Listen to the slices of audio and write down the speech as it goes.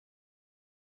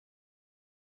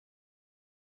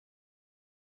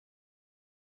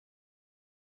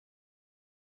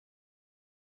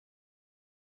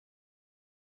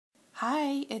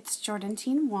Hi, it's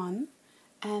Jordan1,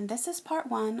 and this is part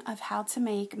 1 of how to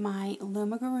make my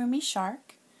Loomigurumi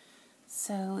shark.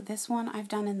 So this one I've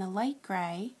done in the light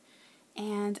gray,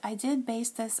 and I did base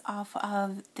this off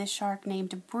of the shark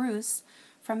named Bruce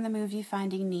from the movie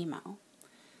Finding Nemo.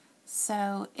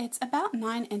 So it's about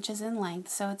 9 inches in length,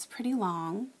 so it's pretty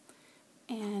long.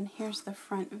 And here's the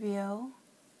front view.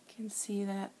 You can see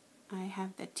that I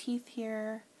have the teeth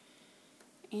here,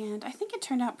 and I think it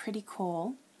turned out pretty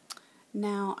cool.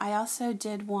 Now, I also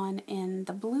did one in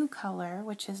the blue color,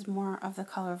 which is more of the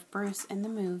color of Bruce in the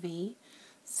movie.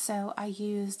 So I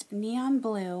used neon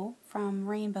blue from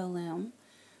Rainbow Loom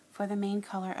for the main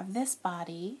color of this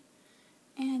body,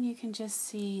 and you can just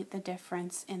see the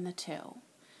difference in the two.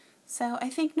 So I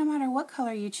think no matter what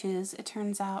color you choose, it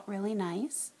turns out really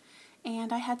nice.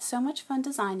 And I had so much fun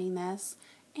designing this,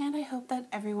 and I hope that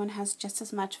everyone has just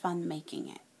as much fun making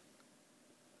it.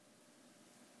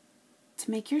 To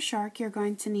make your shark, you're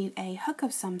going to need a hook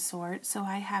of some sort, so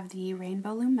I have the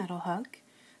Rainbow Loom metal hook,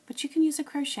 but you can use a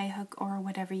crochet hook or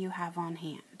whatever you have on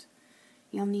hand.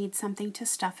 You'll need something to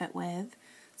stuff it with,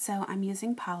 so I'm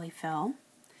using polyfil.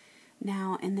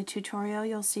 Now in the tutorial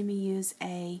you'll see me use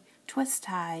a twist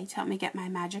tie to help me get my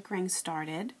magic ring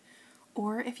started,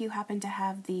 or if you happen to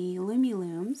have the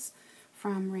Loomilooms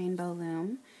from Rainbow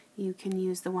Loom, you can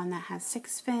use the one that has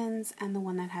 6 fins and the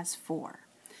one that has 4.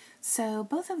 So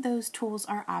both of those tools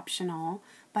are optional,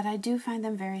 but I do find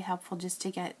them very helpful just to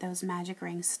get those magic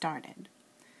rings started.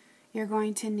 You're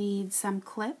going to need some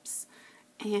clips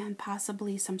and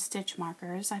possibly some stitch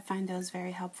markers. I find those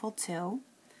very helpful too.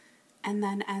 And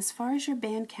then as far as your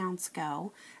band counts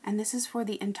go, and this is for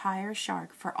the entire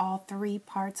shark for all 3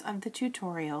 parts of the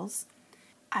tutorials,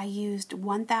 I used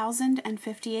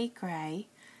 1058 gray,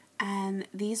 and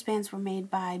these bands were made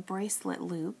by Bracelet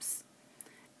Loops.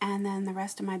 And then the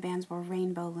rest of my bands were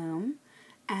Rainbow Loom,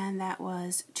 and that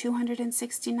was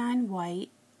 269 white,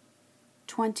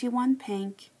 21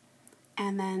 pink,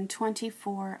 and then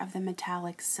 24 of the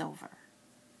metallic silver.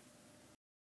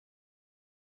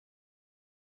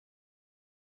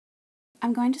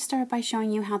 I'm going to start by showing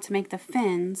you how to make the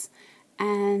fins,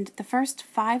 and the first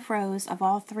 5 rows of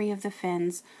all 3 of the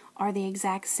fins are the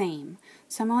exact same.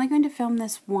 So I'm only going to film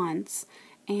this once,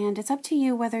 and it's up to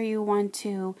you whether you want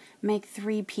to make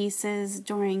 3 pieces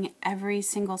during every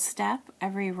single step,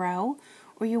 every row,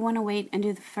 or you want to wait and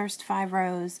do the first 5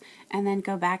 rows and then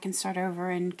go back and start over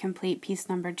and complete piece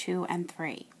number 2 and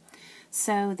 3.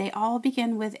 So they all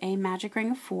begin with a magic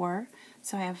ring of 4.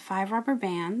 So I have 5 rubber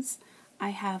bands, I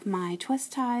have my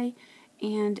twist tie,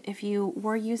 and if you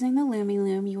were using the Loom,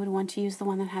 you would want to use the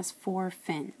one that has 4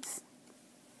 fins.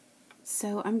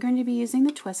 So I'm going to be using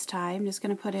the twist tie. I'm just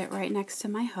going to put it right next to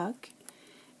my hook,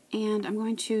 and I'm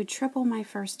going to triple my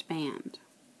first band.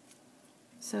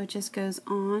 So it just goes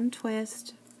on,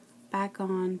 twist, back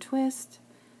on, twist,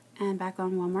 and back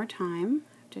on one more time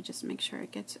to just make sure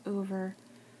it gets over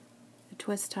the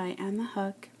twist tie and the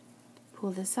hook.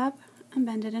 Pull this up and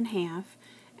bend it in half,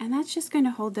 and that's just going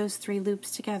to hold those 3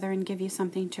 loops together and give you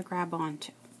something to grab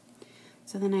onto.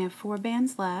 So then I have 4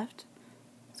 bands left.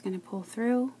 Going to pull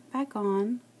through, back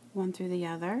on, one through the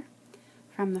other,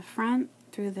 from the front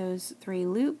through those 3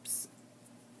 loops.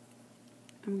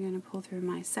 I'm going to pull through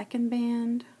my second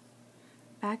band,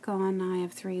 back on. Now I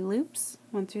have 3 loops,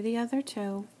 one through the other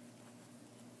 2.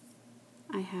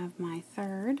 I have my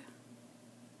third,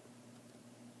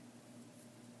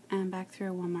 and back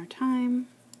through one more time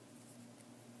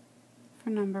for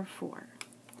number 4.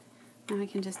 Now I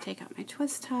can just take out my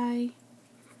twist tie,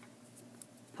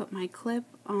 put my clip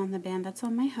on the band that's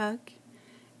on my hook,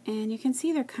 and you can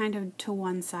see they're kind of to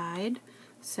one side,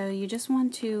 so you just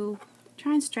want to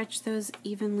try and stretch those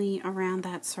evenly around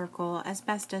that circle as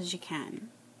best as you can.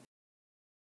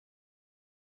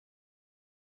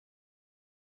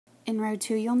 In row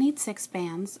 2 you'll need 6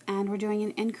 bands, and we're doing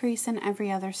an increase in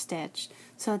every other stitch,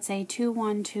 so it's a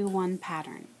 2-1-2-1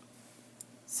 pattern.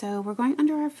 So we're going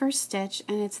under our first stitch,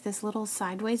 and it's this little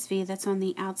sideways V that's on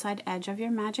the outside edge of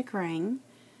your magic ring.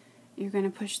 You're going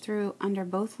to push through under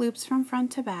both loops from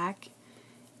front to back,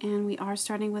 and we are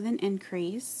starting with an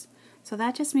increase. So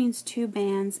that just means 2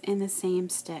 bands in the same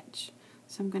stitch.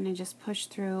 So I'm going to just push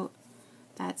through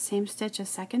that same stitch a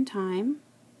second time.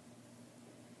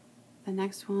 The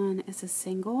next one is a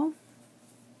single,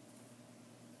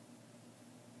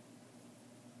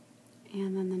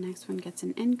 and then the next one gets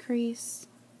an increase.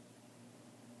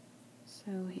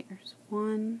 So here's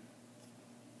 1,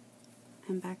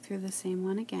 and back through the same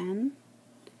one again,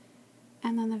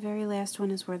 and then the very last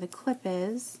one is where the clip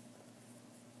is,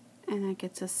 and that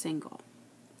gets a single.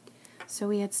 So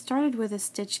we had started with a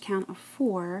stitch count of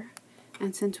 4,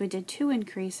 And since we did 2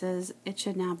 increases, it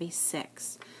should now be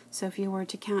 6. So if you were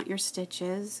to count your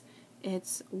stitches,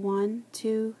 it's 1,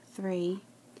 2, 3,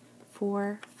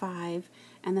 4, 5,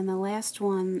 and then the last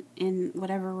one in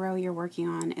whatever row you're working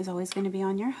on is always going to be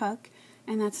on your hook,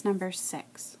 and that's number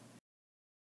 6.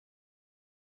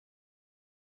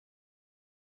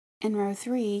 In row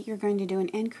 3, you're going to do an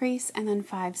increase and then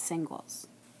 5 singles.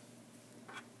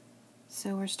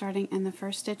 So we're starting in the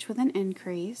first stitch with an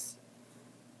increase,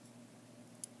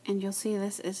 and you'll see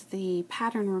this is the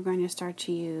pattern we're going to start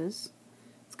to use.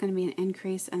 It's going to be an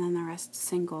increase and then the rest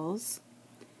singles.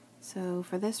 So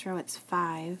for this row it's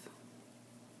 5,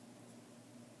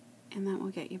 and that will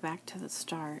get you back to the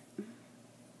start.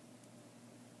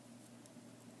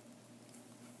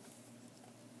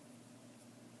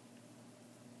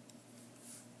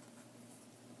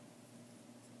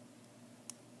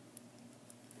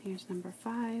 Here's number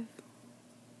 5.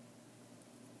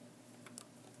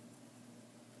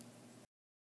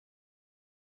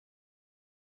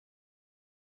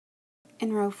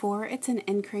 In row 4, it's an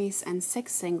increase and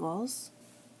 6 singles.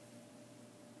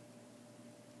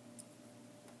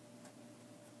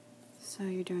 So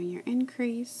you're doing your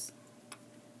increase,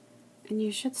 and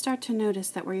you should start to notice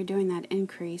that where you're doing that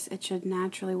increase, it should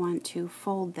naturally want to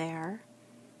fold there.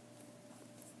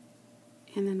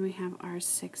 And then we have our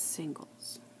 6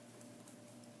 singles.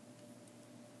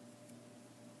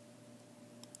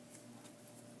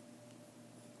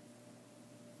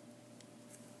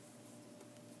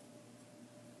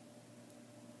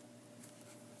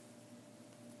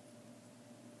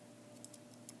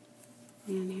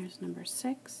 And here's number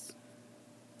 6.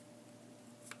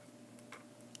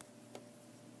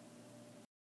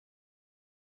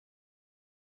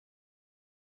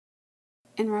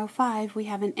 In row 5, we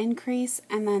have an increase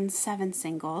and then 7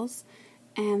 singles,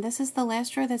 and this is the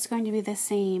last row that's going to be the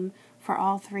same for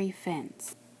all 3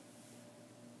 fins.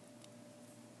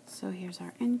 So here's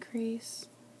our increase,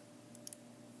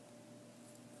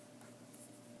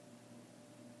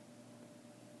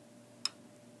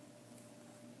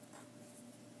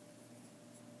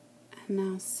 and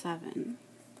now 7.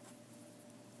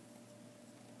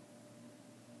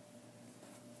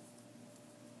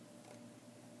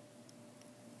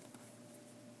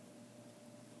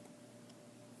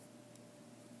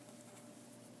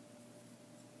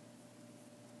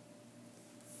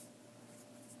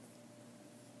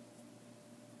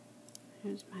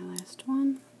 Here's my last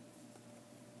one.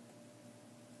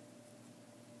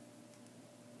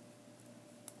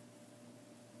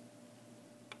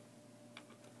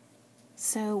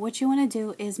 So what you want to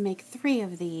do is make 3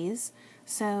 of these.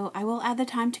 So I will add the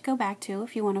time to go back to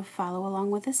if you want to follow along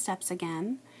with the steps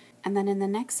again. And then in the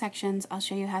next sections, I'll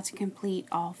show you how to complete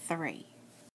all 3.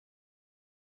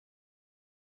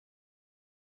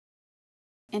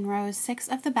 In row 6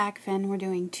 of the back fin, we're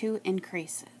doing 2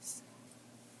 increases.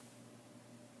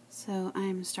 So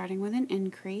I'm starting with an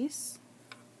increase.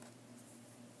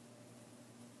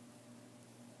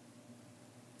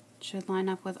 It should line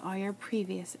up with all your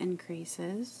previous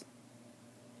increases.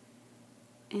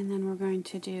 And then we're going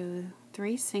to do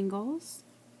 3 singles.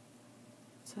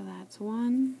 So that's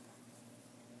 1,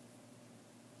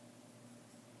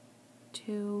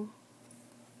 2,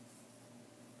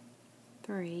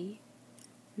 3.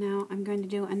 Now I'm going to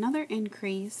do another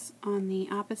increase on the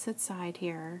opposite side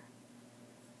here,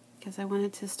 because I want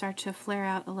it to start to flare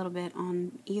out a little bit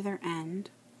on either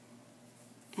end,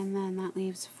 and then that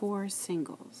leaves 4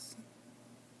 singles.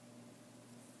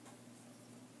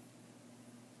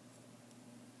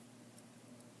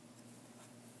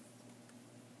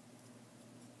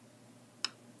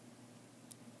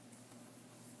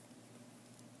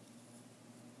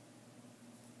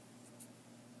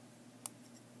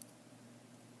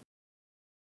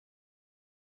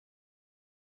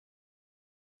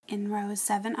 In row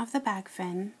 7 of the back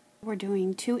fin, we're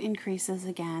doing 2 increases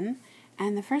again,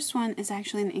 and the first one is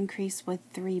actually an increase with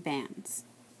 3 bands.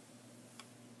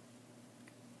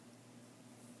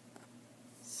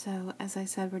 So as I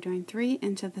said, we're doing 3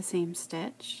 into the same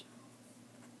stitch.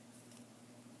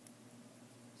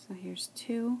 So here's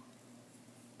 2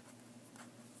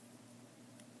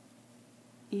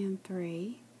 and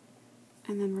 3,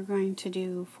 and then we're going to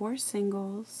do 4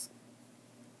 singles.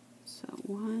 So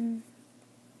 1,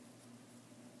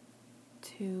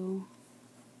 2,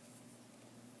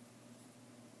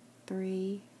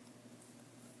 3,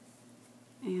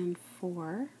 and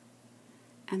 4,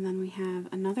 and then we have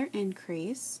another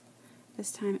increase.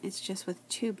 This time it's just with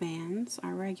 2 bands,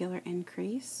 our regular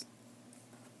increase,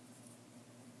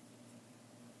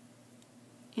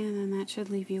 and then that should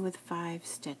leave you with 5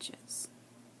 stitches.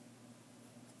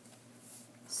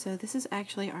 So this is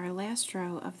actually our last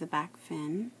row of the back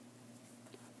fin.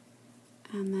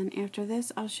 And then after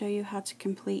this, I'll show you how to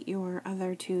complete your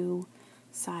other two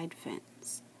side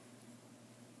fins.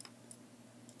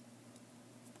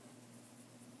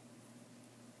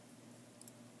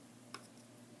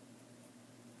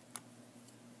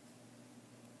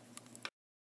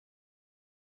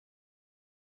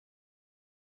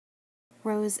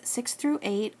 Rows 6 through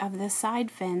 8 of the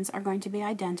side fins are going to be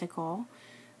identical.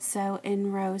 So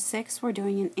in row 6, we're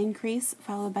doing an increase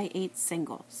followed by 8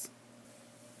 singles.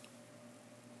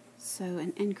 So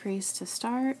an increase to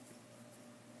start,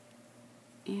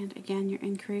 and again your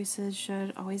increases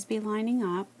should always be lining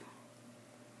up.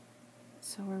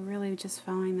 So we're really just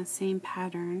following the same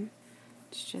pattern.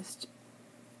 It's just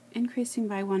increasing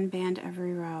by 1 band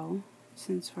every row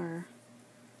since we're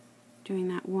doing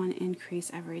that 1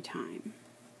 increase every time.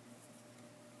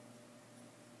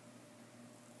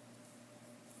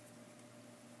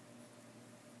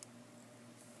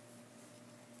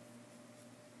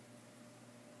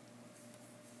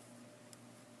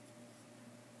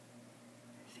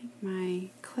 I think my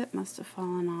clip must have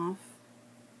fallen off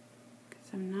because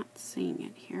I'm not seeing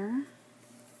it here.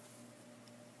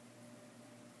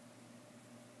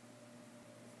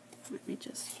 Let me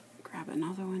just grab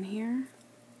another one here.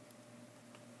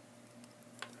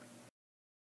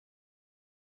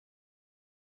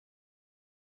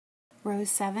 Row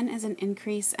 7 is an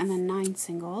increase and then 9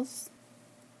 singles.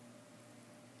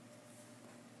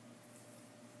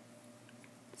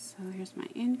 So here's my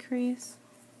increase.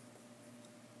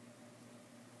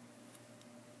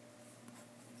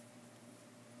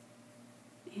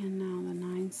 And now the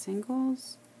 9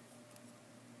 singles.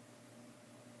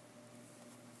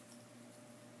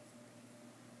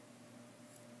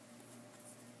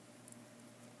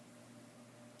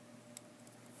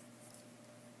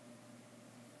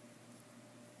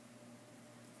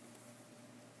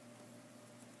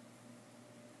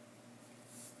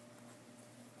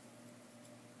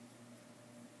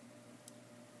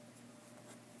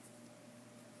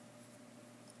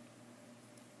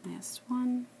 Last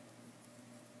one.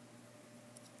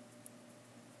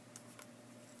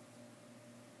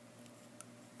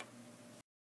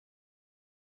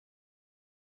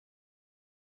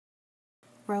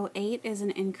 Row 8 is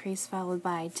an increase followed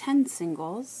by 10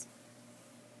 singles.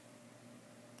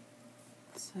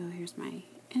 So here's my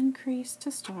increase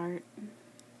to start.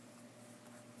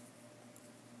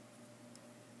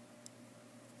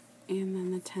 And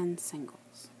then the 10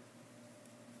 singles.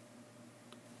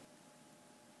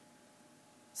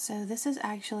 So this is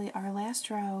actually our last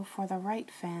row for the right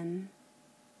fin.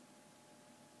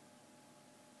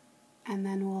 And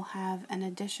then we'll have an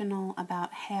additional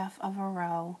about half of a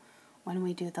row when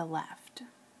we do the left.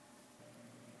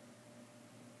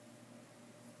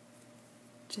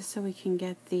 Just so we can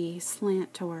get the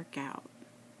slant to work out.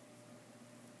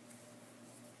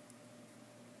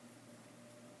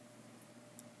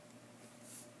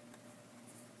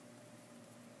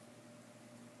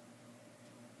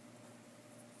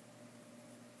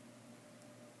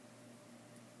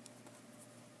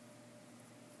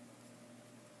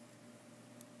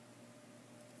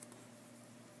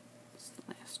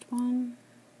 The last one.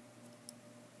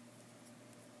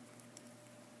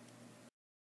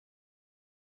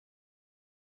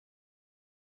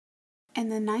 In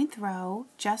the 9th row,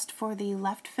 just for the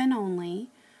left fin only,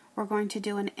 we're going to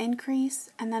do an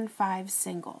increase and then 5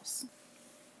 singles.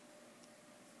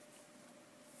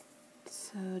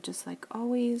 So just like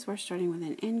always, we're starting with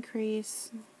an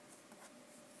increase.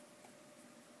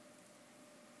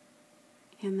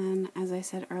 And then, as I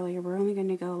said earlier, we're only going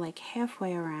to go like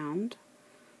halfway around.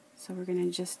 So we're going to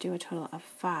just do a total of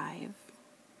 5.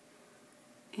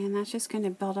 And that's just going to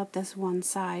build up this one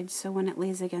side, so when it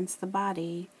lays against the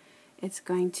body, it's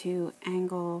going to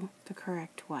angle the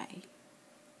correct way.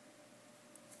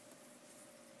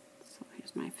 So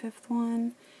here's my 5th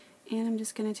one, and I'm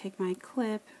just going to take my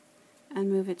clip and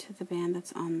move it to the band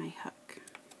that's on my hook.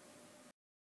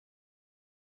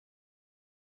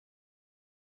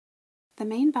 The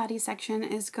main body section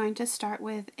is going to start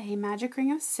with a magic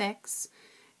ring of 6,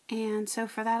 and so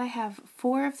for that I have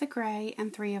 4 of the gray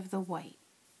and 3 of the white.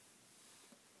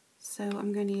 So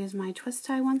I'm going to use my twist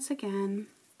tie once again,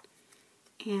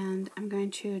 and I'm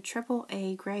going to triple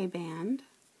a gray band.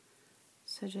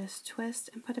 So just twist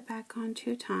and put it back on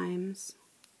 2 times.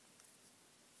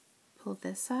 Pull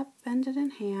this up, bend it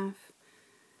in half,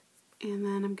 and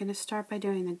then I'm going to start by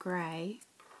doing the gray.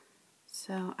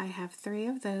 So I have 3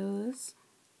 of those.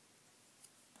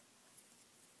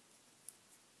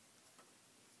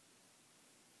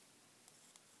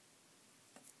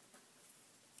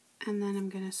 And then I'm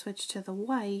going to switch to the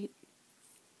white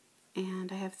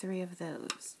and I have 3 of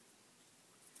those.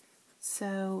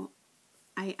 So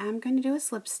I am going to do a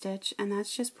slip stitch, and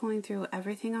that's just pulling through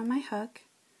everything on my hook.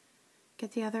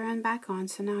 Get the other end back on,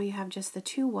 so now you have just the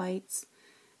 2 whites,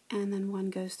 and then one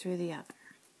goes through the other.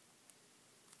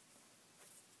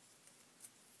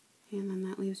 And then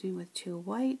that leaves me with 2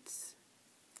 whites.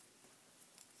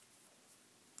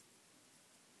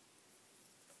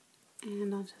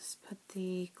 And I'll just put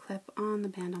the clip on the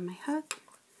band on my hook,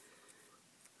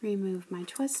 remove my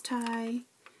twist tie,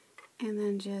 and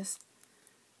then just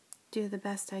do the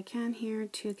best I can here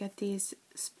to get these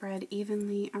spread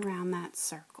evenly around that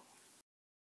circle.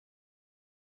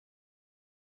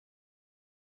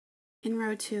 In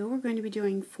row 2, we're going to be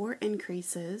doing 4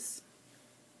 increases.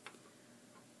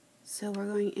 So we're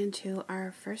going into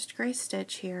our first gray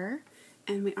stitch here,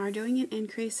 and we are doing an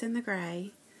increase in the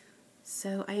gray.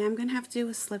 So I am going to have to do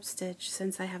a slip stitch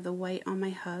since I have the white on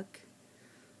my hook.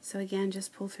 So again,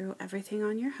 just pull through everything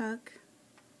on your hook.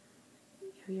 You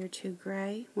have your 2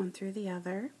 gray, one through the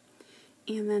other.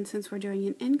 And then since we're doing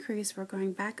an increase, we're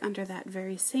going back under that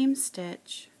very same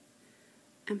stitch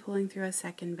and pulling through a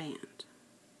second band.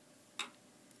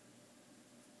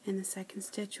 In the second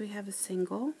stitch we have a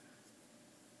single,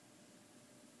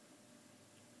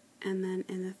 and then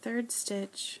in the third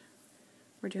stitch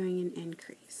we're doing an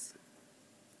increase.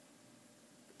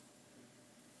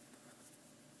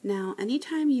 Now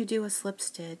anytime you do a slip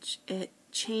stitch, it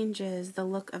changes the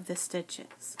look of the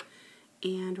stitches,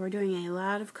 and we're doing a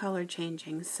lot of color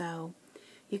changing, so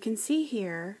you can see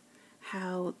here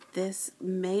how this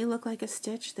may look like a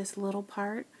stitch, this little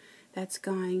part that's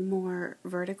going more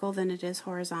vertical than it is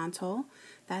horizontal.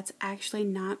 That's actually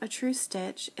not a true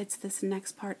stitch. It's this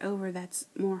next part over that's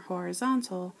more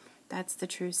horizontal. That's the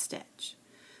true stitch.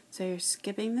 So you're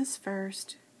skipping this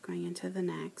first, going into the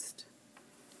next.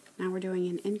 Now we're doing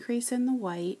an increase in the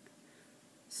white.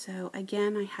 So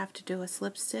again, I have to do a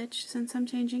slip stitch since I'm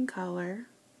changing color,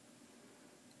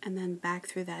 and then back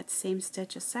through that same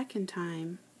stitch a second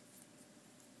time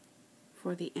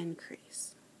for the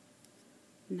increase.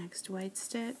 Next white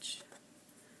stitch,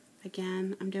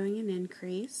 again I'm doing an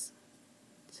increase,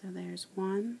 so there's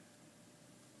 1,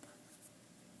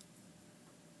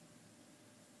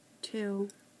 2,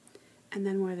 and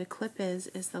then where the clip is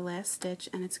the last stitch,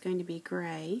 and it's going to be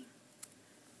gray.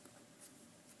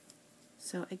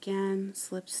 So again,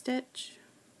 slip stitch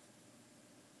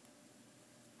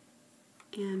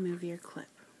and move your clip.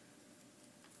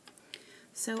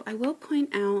 So I will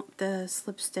point out the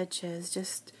slip stitches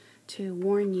just to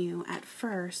warn you at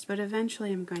first, but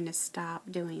eventually I'm going to stop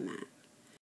doing that.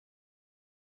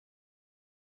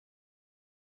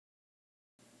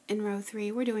 In row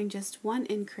 3, we're doing just 1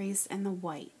 increase in the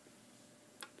white.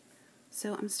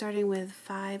 So I'm starting with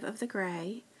 5 of the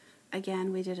gray.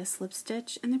 Again, we did a slip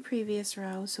stitch in the previous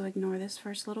row, so ignore this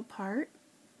first little part.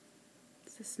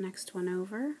 It's this next one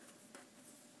over.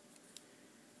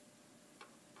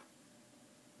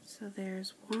 So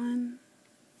there's 1,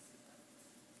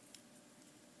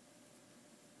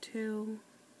 2,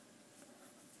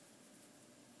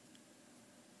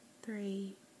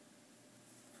 3,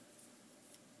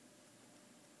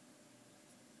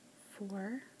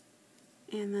 4,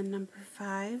 and then number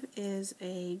 5 is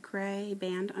a gray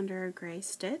band under a gray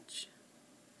stitch.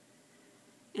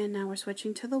 And now we're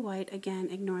switching to the white. Again,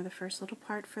 ignore the first little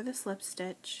part for the slip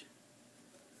stitch.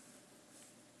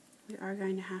 We are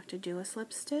going to have to do a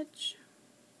slip stitch.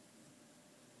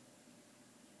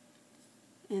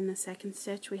 In the second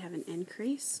stitch we have an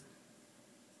increase.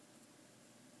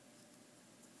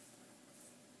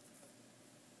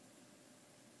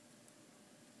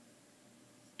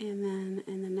 And then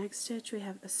in the next stitch we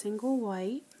have a single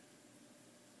white.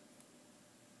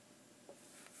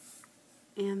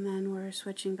 And then we're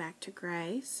switching back to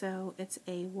gray, so it's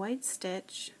a white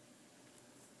stitch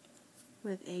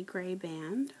with a gray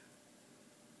band.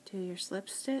 Do your slip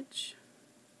stitch.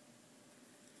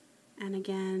 And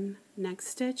again, next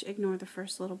stitch, ignore the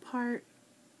first little part.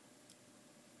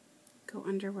 Go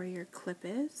under where your clip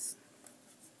is.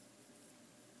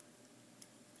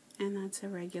 And that's a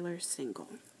regular single.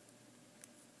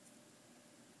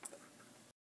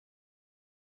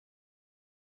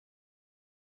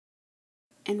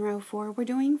 In row 4, we're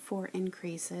doing 4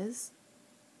 increases.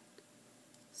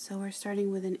 So we're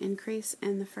starting with an increase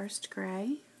in the first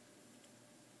gray.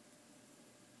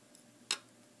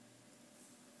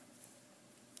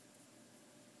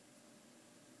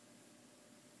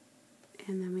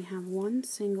 And then we have 1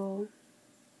 single.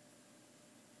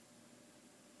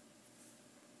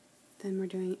 Then we're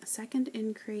doing a second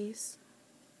increase.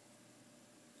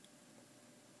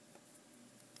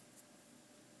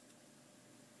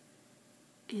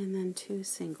 And then 2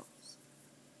 singles.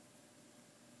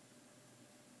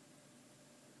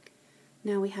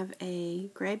 Now we have a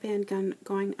gray band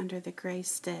going under the gray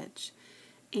stitch,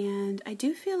 and I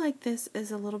do feel like this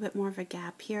is a little bit more of a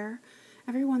gap here.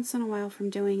 Every once in a while from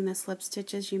doing the slip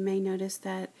stitches you may notice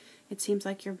that it seems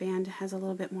like your band has a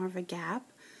little bit more of a gap.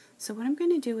 So what I'm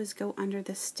going to do is go under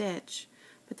the stitch,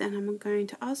 but then I'm going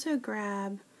to also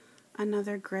grab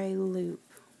another gray loop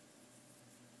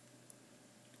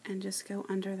and just go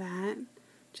under that,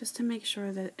 just to make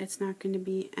sure that it's not going to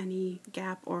be any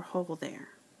gap or hole there.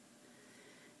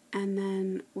 And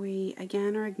then we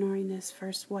again are ignoring this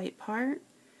first white part,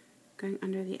 going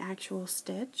under the actual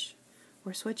stitch.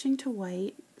 We're switching to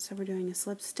white, so we're doing a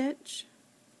slip stitch,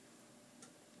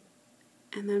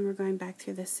 and then we're going back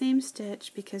through the same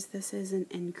stitch because this is an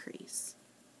increase.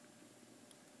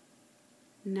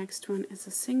 Next one is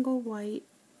a single white,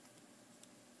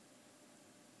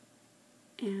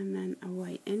 and then a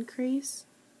white increase.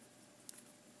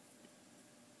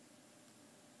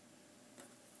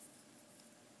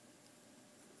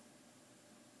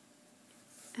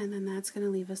 And then that's going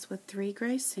to leave us with 3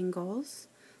 gray singles.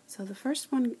 So the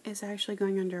first one is actually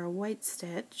going under a white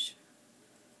stitch.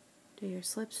 Do your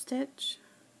slip stitch.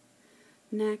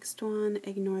 Next one,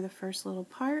 ignore the first little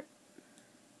part.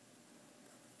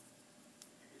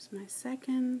 Here's my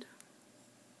second.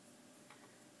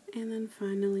 And then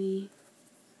finally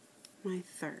my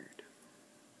third.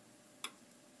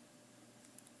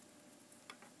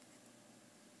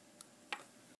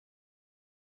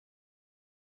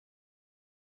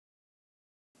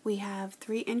 We have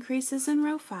 3 increases in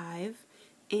row 5,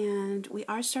 and we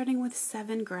are starting with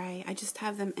 7 gray. I just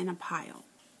have them in a pile.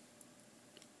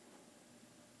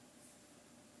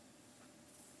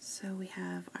 So we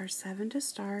have our 7 to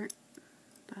start.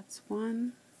 That's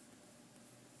 1,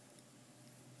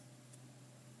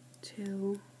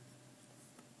 2,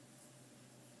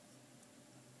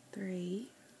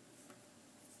 3,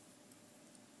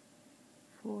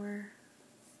 4,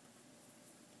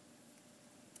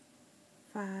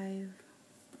 5,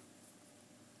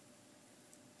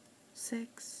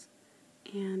 6,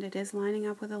 and it is lining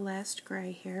up with the last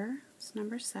gray here. It's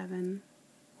number 7.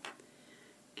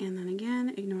 And then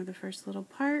again, ignore the first little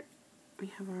part. We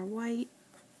have our white.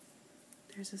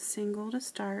 There's a single to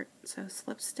start, so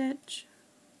slip stitch.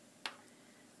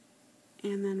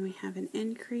 And then we have an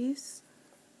increase.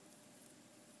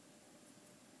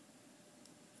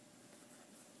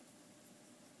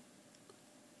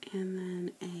 And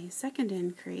then a second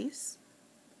increase.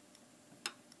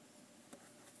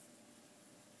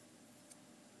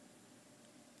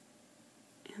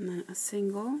 And then a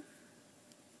single.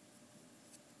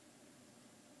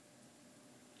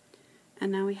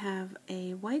 And now we have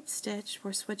a white stitch.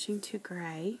 We're switching to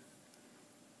gray.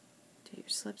 Do your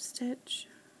slip stitch.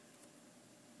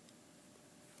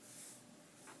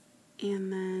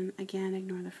 And then again,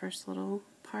 ignore the first little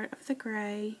part of the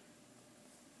gray.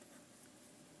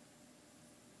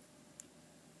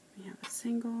 We have a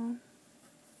single,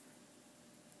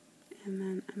 and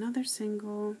then another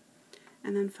single,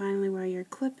 and then finally where your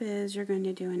clip is, you're going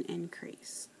to do an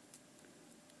increase.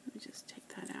 Let me just take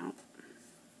that out.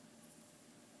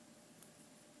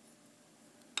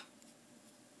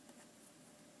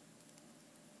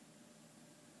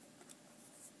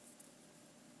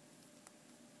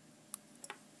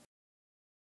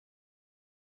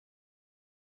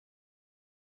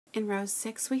 In row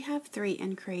 6 we have 3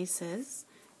 increases,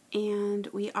 and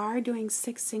we are doing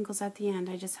 6 singles at the end.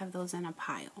 I just have those in a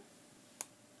pile.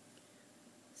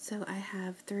 So I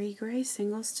have 3 gray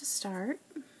singles to start.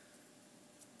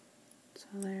 So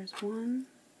there's 1,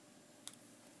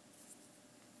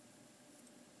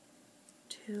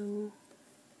 2,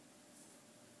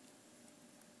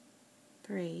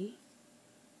 3,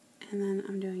 and then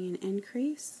I'm doing an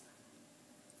increase.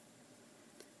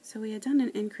 So we had done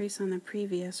an increase on the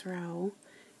previous row,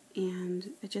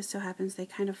 and it just so happens they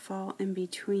kind of fall in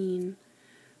between,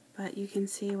 but you can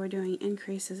see we're doing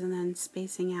increases and then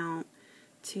spacing out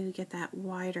to get that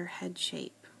wider head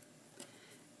shape.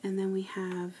 And then we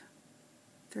have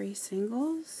 3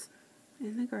 singles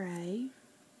in the gray,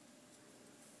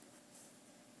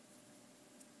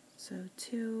 so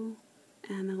 2,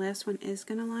 and the last one is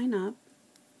going to line up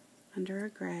under a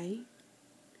gray.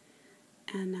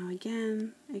 And now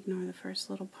again, ignore the first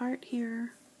little part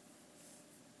here.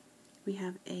 We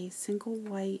have a single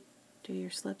white, do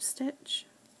your slip stitch,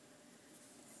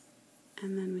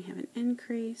 and then we have an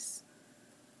increase,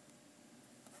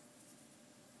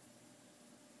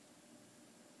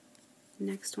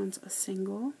 next one's a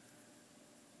single,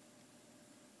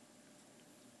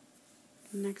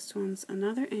 next one's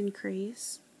another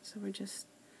increase, so we're just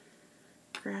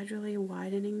gradually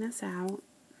widening this out.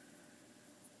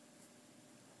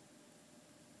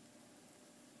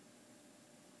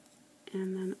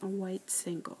 and then a white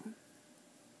single.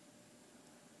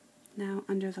 Now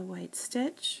under the white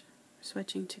stitch,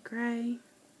 switching to gray,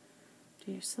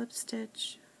 do your slip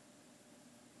stitch,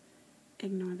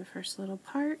 ignore the first little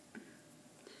part,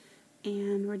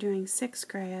 and we're doing 6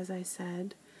 gray as I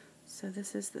said, so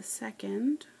this is the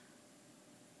second,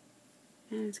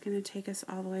 and it's going to take us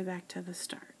all the way back to the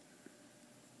start.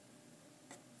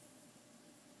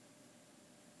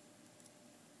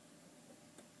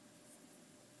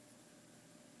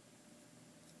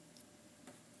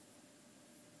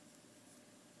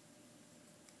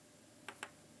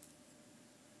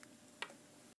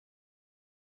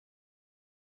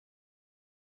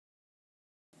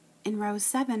 In row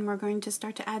 7, we're going to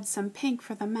start to add some pink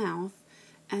for the mouth,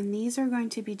 and these are going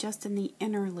to be just in the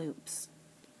inner loops.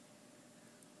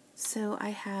 So I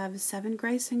have 7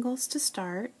 gray singles to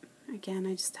start. Again,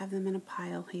 I just have them in a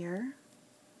pile here.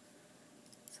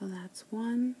 So that's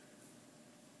 1,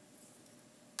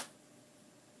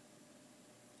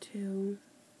 2,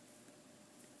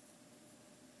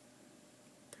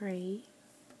 3,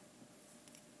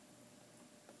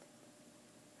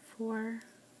 4,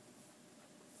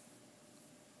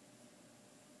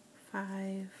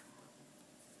 5,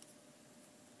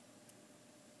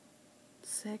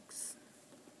 6,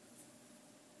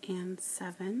 and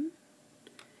 7.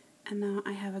 And now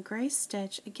I have a gray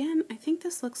stitch. Again, I think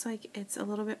this looks like it's a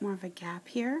little bit more of a gap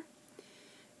here.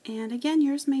 And again,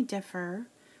 yours may differ.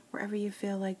 Wherever you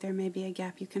feel like there may be a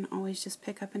gap, you can always just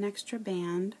pick up an extra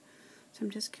band. So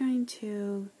I'm just going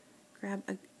to grab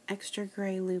an extra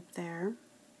gray loop there.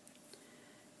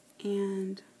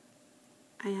 And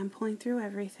I am pulling through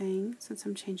everything since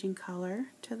I'm changing color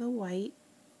to the white.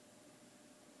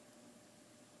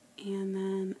 And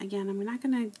then again, I'm not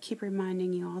going to keep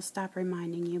reminding you, I'll stop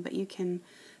reminding you, but you can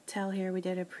tell here we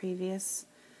did a previous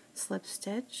slip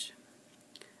stitch.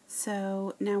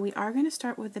 So now we are going to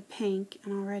start with the pink,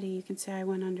 and already you can see I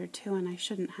went under 2 and I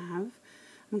shouldn't have.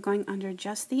 I'm going under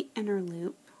just the inner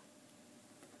loop,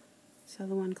 so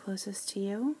the one closest to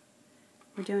you.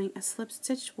 We're doing a slip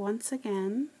stitch once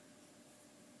again.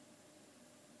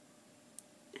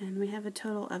 And we have a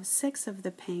total of 6 of the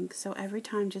pink, so every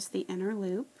time just the inner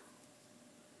loop,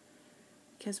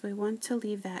 because we want to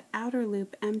leave that outer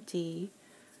loop empty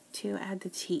to add the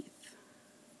teeth.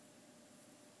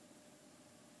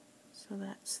 So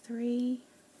that's 3,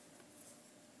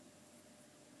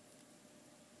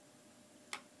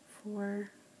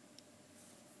 4,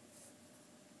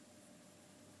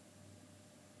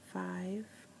 5,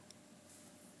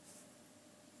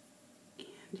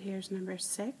 and here's number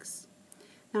 6.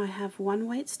 Now I have 1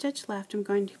 white stitch left. I'm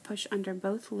going to push under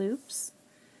both loops.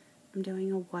 I'm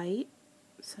doing a white,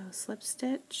 so slip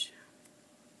stitch.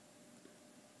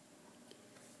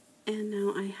 And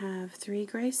now I have 3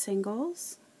 gray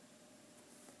singles.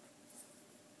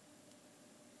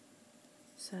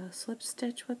 So slip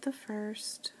stitch with the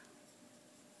first,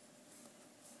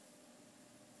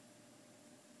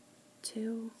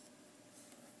 2,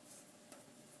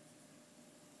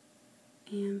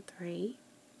 and 3.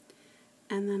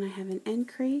 And then I have an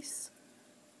increase,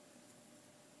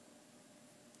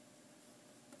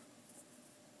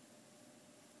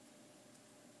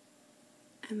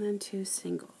 and then 2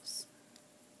 singles.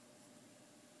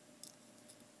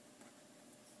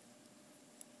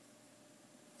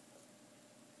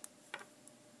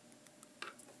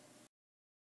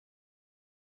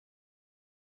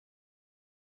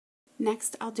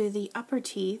 Next I'll do the upper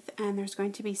teeth, and there's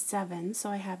going to be 7,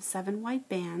 so I have 7 white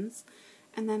bands.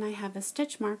 And then I have a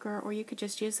stitch marker, or you could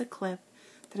just use a clip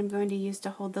that I'm going to use to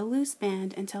hold the loose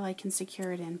band until I can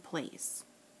secure it in place.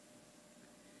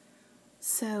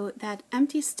 So that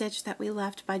empty stitch that we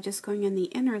left by just going in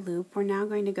the inner loop, we're now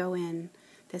going to go in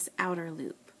this outer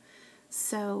loop.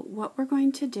 So what we're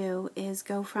going to do is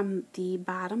go from the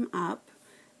bottom up,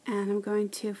 and I'm going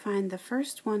to find the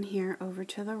first one here over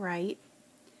to the right.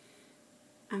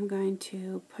 I'm going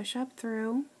to push up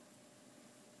through.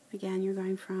 Again, you're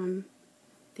going from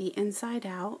the inside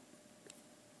out,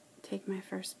 take my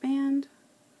first band,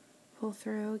 pull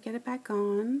through, get it back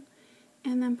on,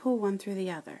 and then pull one through the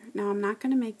other. Now I'm not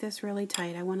going to make this really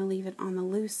tight, I want to leave it on the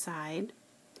loose side,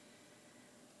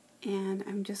 and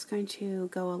I'm just going to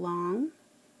go along,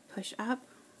 push up.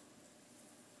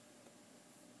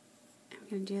 I'm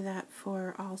going to do that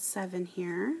for all 7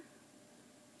 here,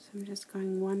 so I'm just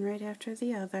going one right after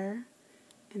the other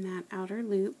in that outer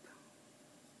loop.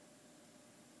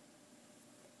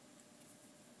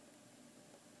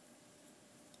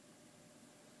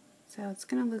 So it's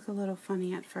going to look a little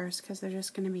funny at first because they're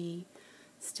just going to be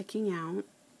sticking out.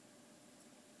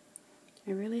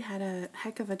 I really had a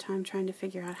heck of a time trying to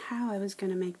figure out how I was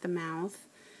going to make the mouth,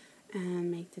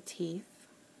 and make the teeth.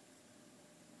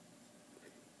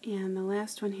 And the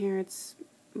last one here,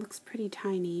 looks pretty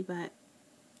tiny, but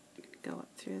go up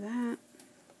through that.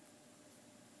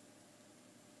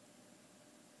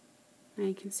 Now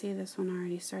you can see this one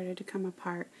already started to come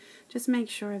apart. Just make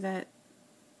sure that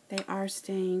they are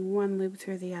staying one loop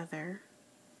through the other.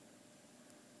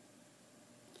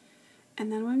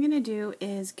 And then what I'm going to do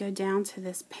is go down to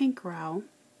this pink row.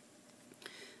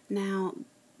 Now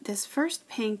this first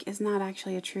pink is not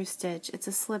actually a true stitch, it's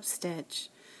a slip stitch,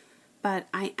 but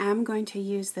I am going to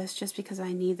use this just because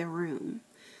I need the room.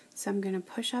 So I'm going to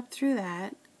push up through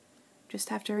that. Just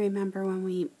have to remember when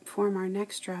we form our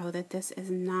next row that this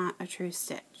is not a true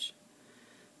stitch.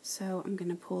 So I'm going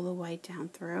to pull the white down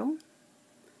through,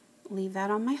 leave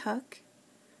that on my hook,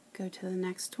 go to the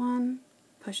next one,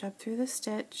 push up through the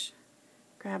stitch,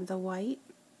 grab the white,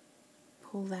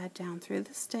 pull that down through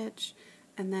the stitch,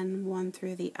 and then one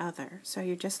through the other. So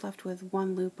you're just left with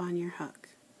one loop on your hook.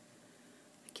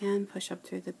 Again, push up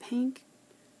through the pink,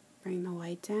 bring the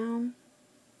white down,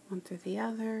 one through the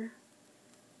other.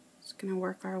 Just going to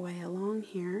work our way along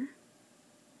here.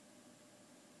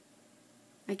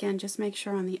 Again, just make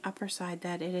sure on the upper side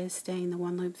that it is staying the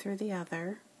one loop through the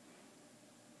other.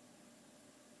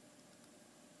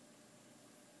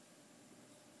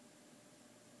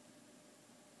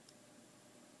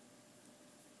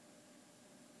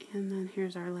 And then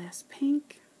here's our last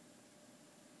pink.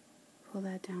 Pull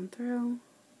that down through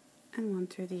and one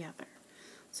through the other.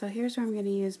 So here's where I'm going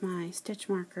to use my stitch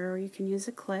marker, or you can use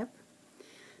a clip,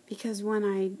 because when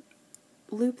I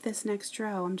loop this next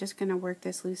row, I'm just going to work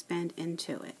this loose band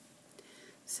into it.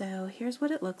 So here's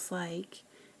what it looks like,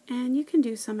 and you can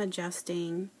do some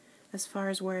adjusting as far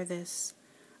as where this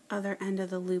other end of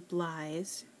the loop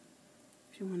lies.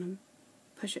 If you want to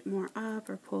push it more up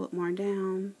or pull it more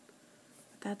down.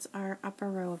 That's our upper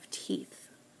row of teeth.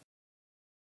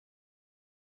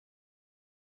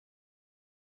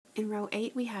 In row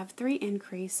 8 we have 3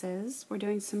 increases. We're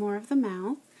doing some more of the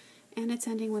mouth, and it's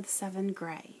ending with 7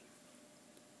 gray.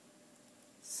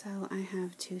 So I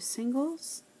have 2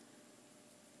 singles,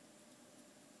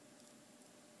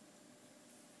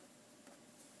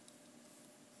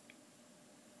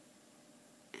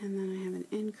 and then I have an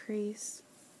increase.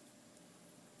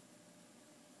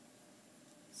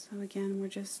 So again, we're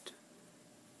just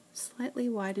slightly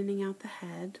widening out the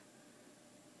head.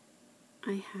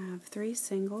 I have 3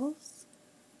 singles,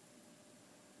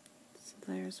 so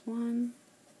there's 1,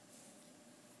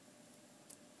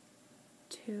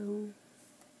 2,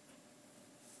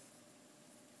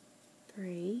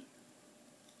 3,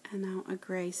 and now a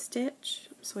gray stitch.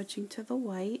 I'm switching to the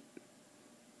white,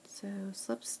 so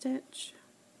slip stitch.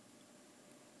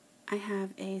 I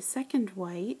have a second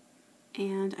white,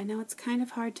 and I know it's kind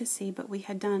of hard to see, but we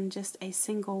had done just a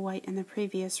single white in the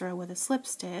previous row with a slip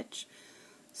stitch.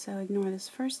 So ignore this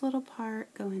first little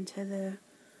part, go into the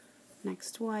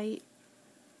next white.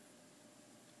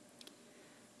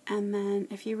 And then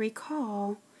if you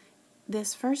recall,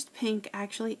 this first pink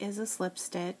actually is a slip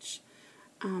stitch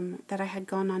that I had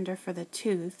gone under for the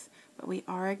tooth, but we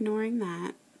are ignoring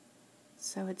that.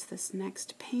 So it's this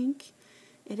next pink.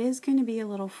 It is going to be a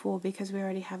little full because we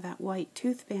already have that white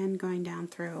tooth band going down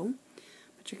through,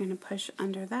 but you're going to push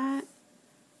under that.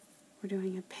 We're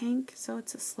doing a pink, so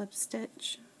it's a slip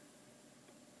stitch.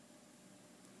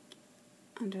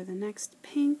 Under the next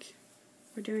pink,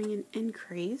 we're doing an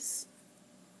increase.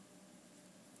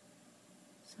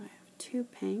 So I have 2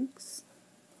 pinks.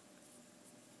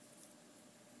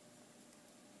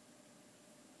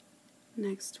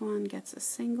 Next one gets a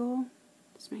single.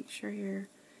 Just make sure you're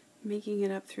making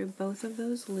it up through both of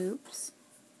those loops.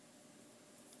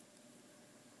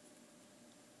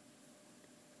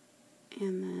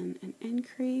 And then an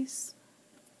increase.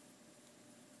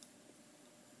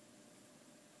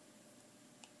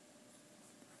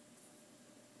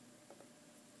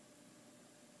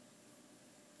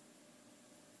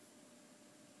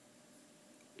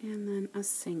 And then a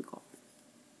single.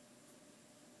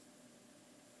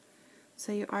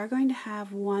 So you are going to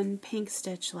have 1 pink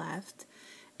stitch left,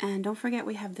 and don't forget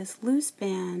we have this loose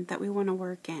band that we want to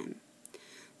work in.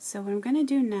 So what I'm going to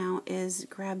do now is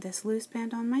grab this loose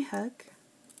band on my hook,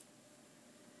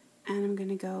 and I'm going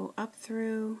to go up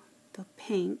through the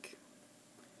pink.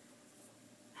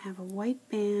 I have a white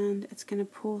band. It's going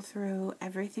to pull through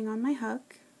everything on my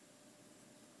hook,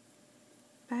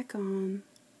 back on,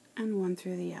 and one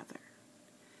through the other.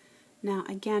 Now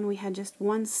again, we had just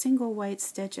 1 single white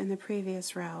stitch in the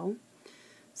previous row,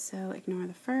 so ignore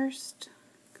the first,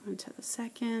 go into the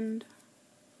second.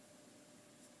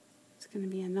 It's going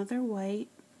to be another white,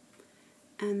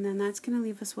 and then that's going to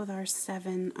leave us with our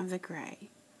 7 of the gray.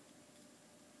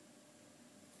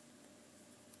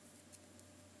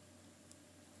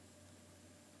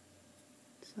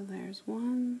 So there's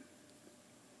one,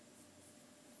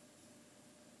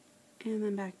 and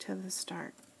then back to the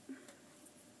start.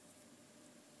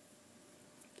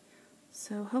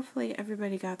 So hopefully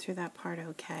everybody got through that part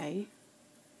okay.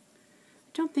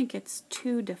 I don't think it's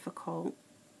too difficult,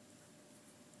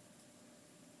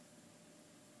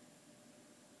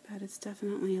 but it's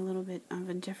definitely a little bit of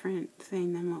a different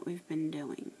thing than what we've been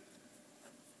doing.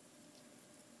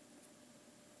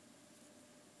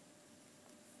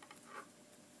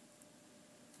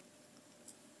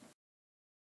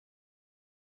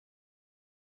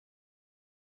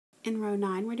 In row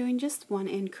 9, we're doing just one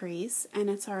increase, and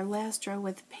it's our last row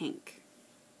with pink.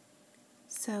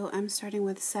 So I'm starting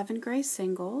with 7 gray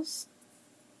singles.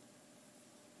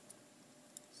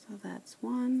 So that's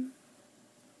 1,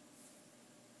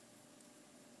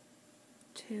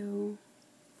 2,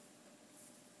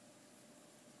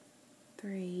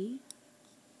 3,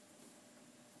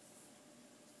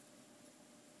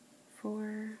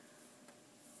 4,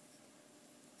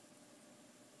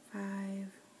 5,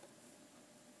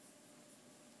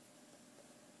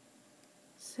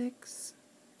 6,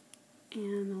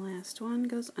 and the last one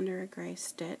goes under a gray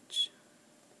stitch.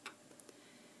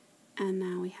 And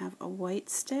now we have a white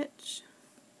stitch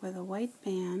with a white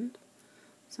band,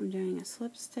 so I'm doing a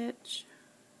slip stitch.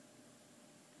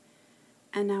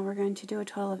 And now we're going to do a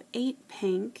total of 8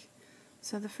 pink.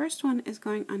 So the first one is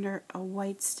going under a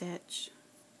white stitch.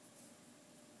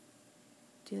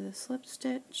 Do the slip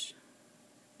stitch,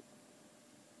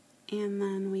 and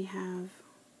then we have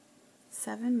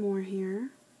 7 more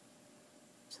here.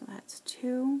 So that's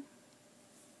 2,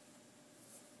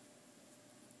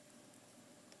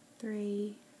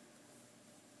 3,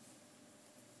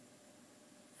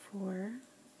 4,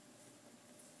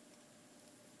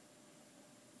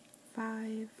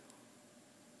 5,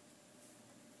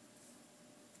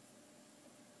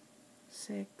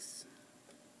 6,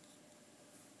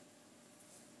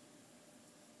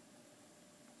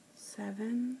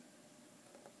 7,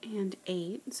 and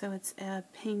 8. So it's a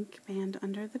pink band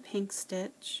under the pink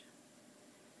stitch.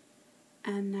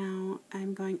 And now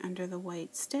I'm going under the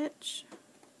white stitch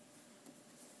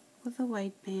with a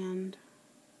white band,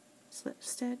 slip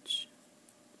stitch,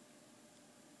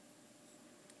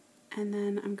 and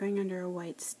then I'm going under a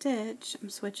white stitch. I'm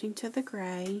switching to the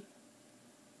gray,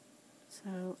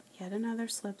 so yet another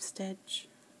slip stitch,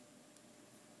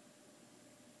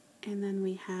 and then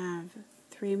we have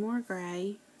 3 more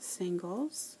gray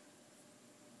singles.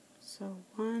 So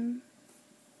 1,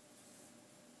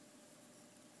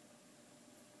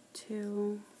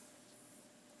 2,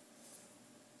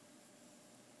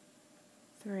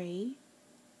 3,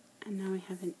 and now we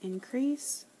have an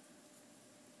increase.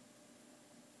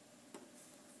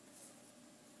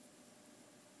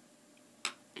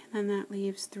 And then that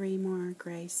leaves 3 more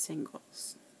gray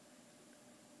singles.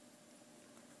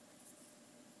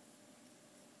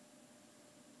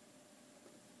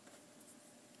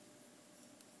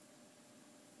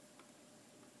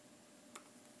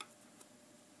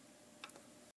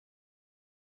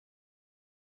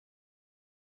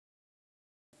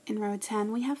 In row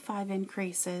 10, we have 5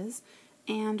 increases,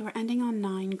 and we're ending on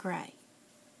 9 gray.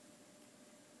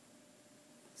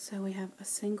 So we have a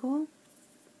single,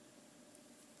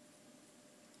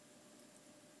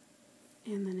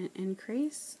 and then an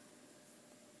increase,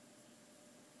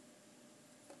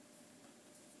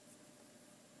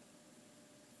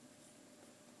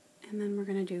 and then we're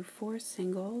going to do 4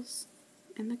 singles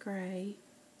in the gray.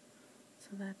 So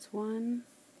that's 1,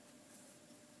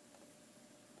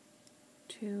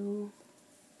 2,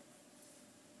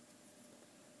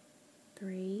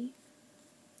 3,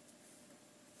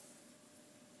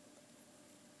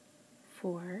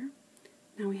 4.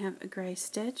 Now we have a gray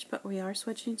stitch, but we are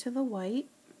switching to the white.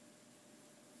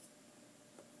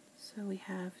 So we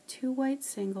have 2 white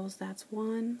singles, that's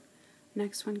 1.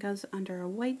 Next one goes under a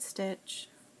white stitch.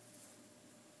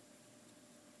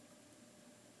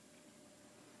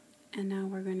 And now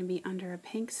we're going to be under a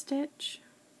pink stitch.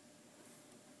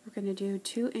 We're going to do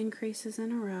 2 increases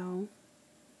in a row.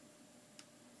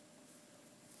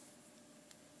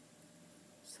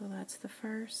 So that's the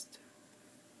first.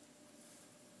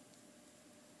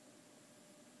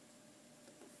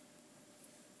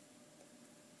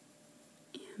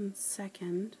 And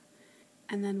second.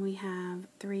 And then we have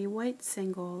 3 white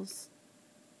singles.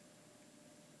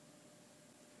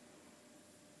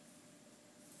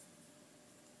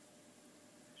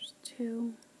 There's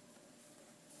 2,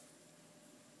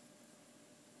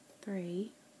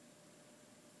 3,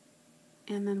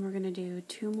 and then we're going to do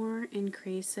 2 more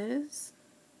increases.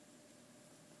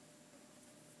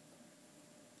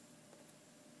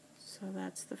 So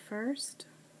that's the first,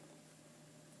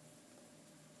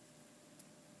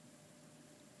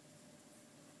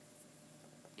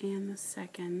 and the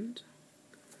second.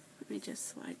 Let me just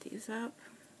slide these up.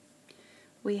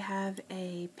 We have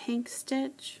a pink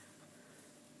stitch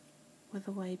with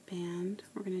a white band.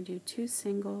 We're going to do 2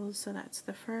 singles, so that's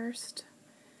the first.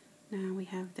 Now we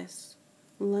have this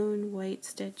lone white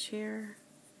stitch here.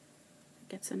 It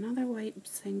gets another white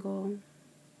single,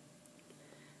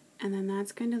 and then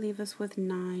that's going to leave us with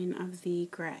 9 of the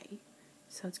gray.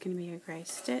 So it's going to be a gray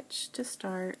stitch to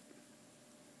start,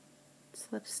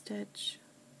 slip stitch,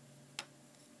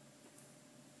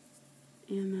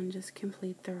 and then just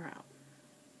complete the row.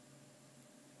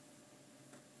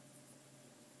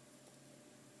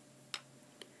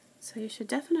 So you should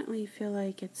definitely feel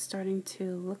like it's starting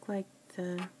to look like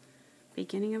the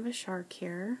beginning of a shark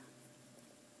here.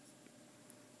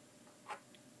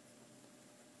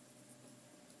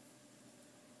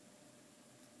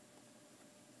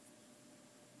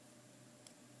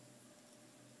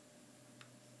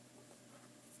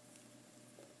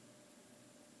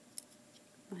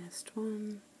 Last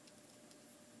one.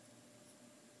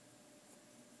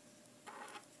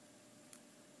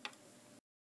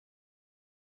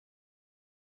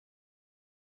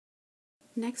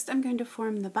 Next I'm going to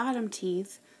form the bottom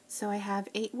teeth, so I have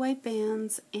 8 white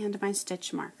bands and my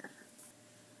stitch marker.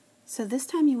 So this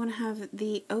time you want to have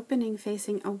the opening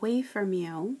facing away from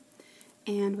you,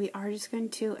 and we are just going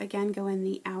to again go in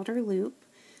the outer loop.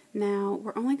 Now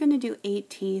we're only going to do 8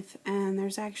 teeth, and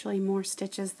there's actually more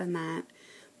stitches than that,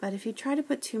 but if you try to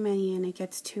put too many in, it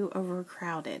gets too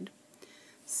overcrowded.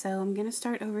 So I'm going to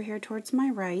start over here towards my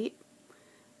right.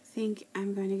 I think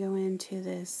I'm going to go into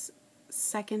this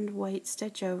second white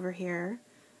stitch over here,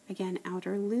 again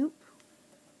outer loop,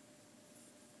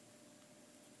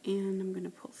 and I'm going to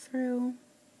pull through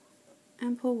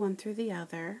and pull one through the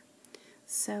other.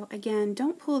 So again,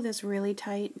 don't pull this really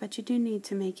tight, but you do need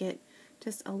to make it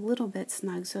just a little bit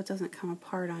snug so it doesn't come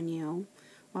apart on you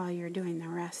while you're doing the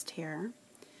rest here.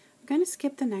 I'm going to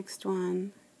skip the next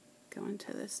one, go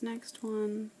into this next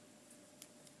one,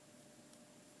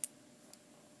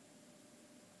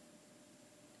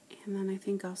 and then I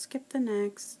think I'll skip the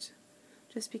next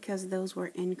just because those were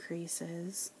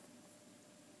increases.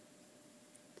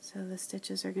 So the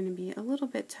stitches are going to be a little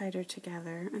bit tighter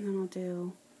together, and then I'll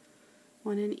do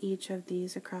one in each of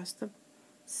these across the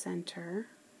center.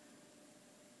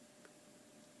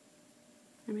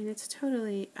 I mean, it's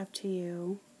totally up to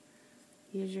you.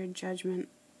 Use your judgment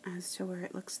as to where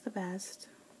it looks the best.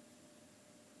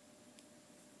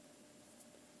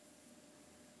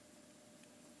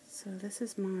 So this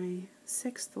is my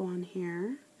 6th one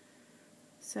here.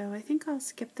 So I think I'll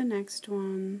skip the next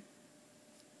one.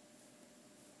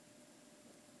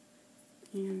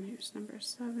 And here's number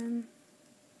 7.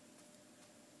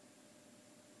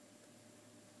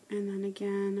 And then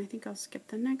again, I think I'll skip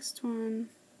the next one,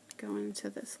 go into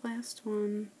this last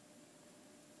one.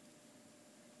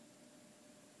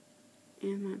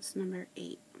 And that's number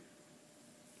 8.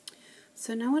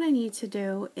 So now what I need to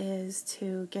do is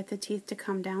to get the teeth to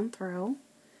come down through.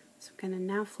 So I'm going to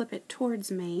now flip it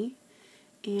towards me,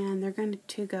 and they're going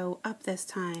to go up this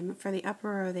time. For the upper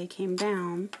row they came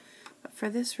down, but for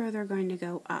this row they're going to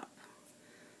go up.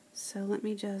 So let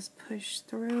me just push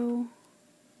through.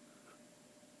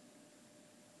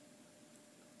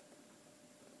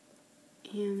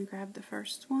 And grab the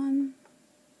first one,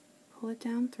 pull it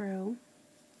down through.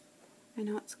 I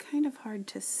know it's kind of hard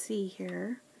to see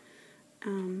here.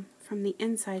 From the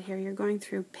inside here, you're going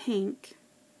through pink,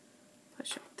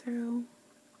 push it through,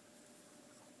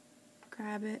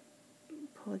 grab it,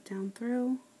 pull it down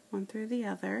through, one through the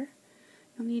other.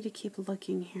 You'll need to keep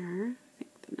looking here. I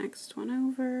think the next one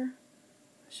over,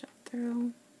 push it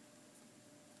through,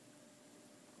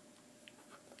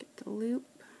 get the loop,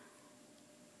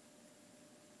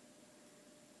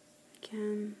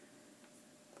 again.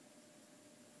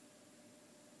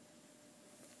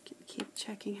 Keep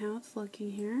checking how it's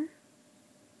looking here.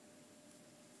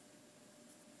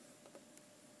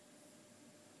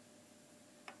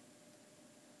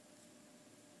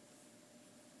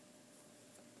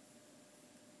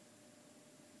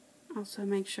 Also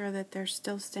make sure that they're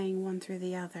still staying one through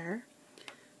the other.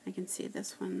 I can see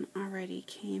this one already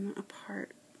came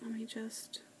apart. Let me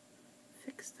just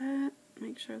fix that.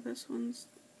 Make sure this one's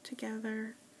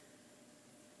together.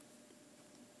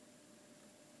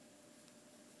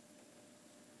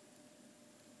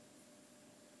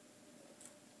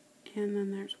 And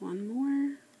then there's one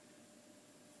more.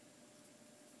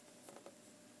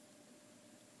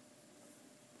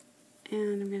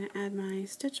 And I'm going to add my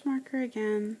stitch marker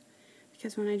again,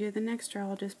 because when I do the next row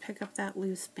I'll just pick up that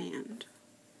loose band.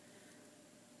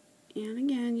 And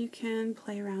again, you can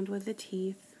play around with the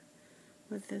teeth,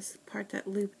 with this part that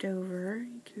looped over.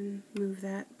 You can move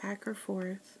that back or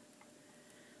forth.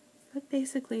 But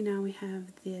basically now we have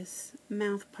this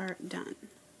mouth part done.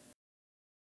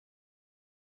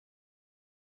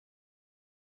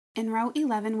 In row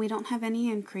 11 we don't have any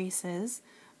increases,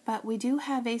 but we do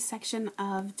have a section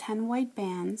of 10 white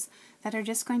bands that are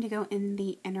just going to go in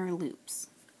the inner loops.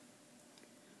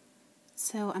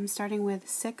 So I'm starting with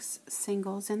 6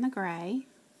 singles in the gray.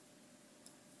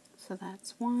 So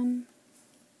that's 1,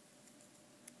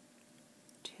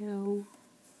 2,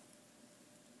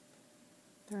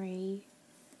 3,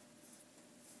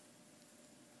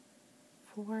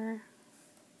 4,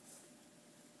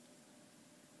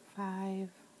 5,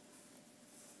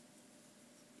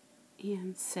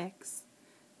 and 6.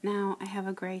 Now I have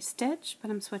a gray stitch, but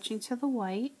I'm switching to the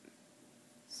white.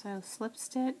 So slip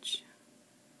stitch,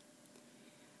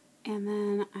 and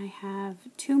then I have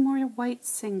 2 more white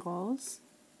singles.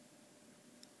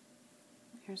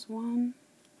 There's 1,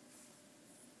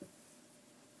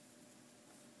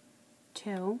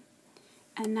 2,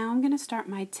 and now I'm going to start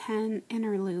my 10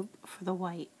 inner loop for the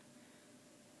white.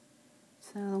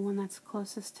 So the one that's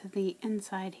closest to the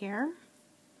inside here.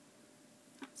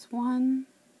 That's 1,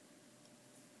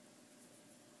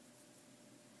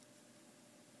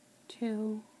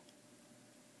 2,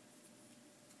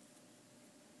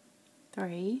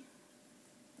 3,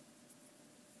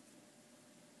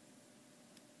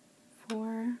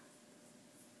 4,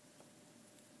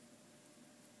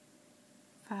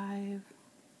 5,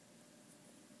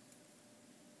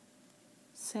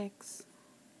 6,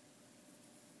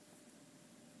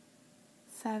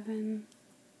 7,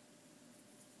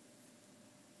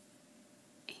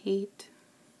 8,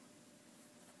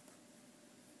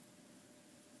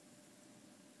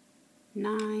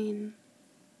 9,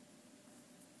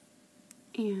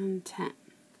 and 10.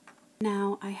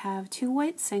 Now I have 2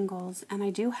 white singles, and I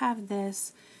do have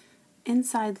this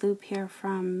inside loop here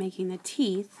from making the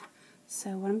teeth.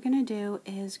 So what I'm going to do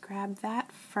is grab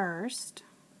that first,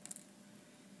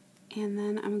 and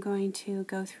then I'm going to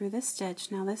go through the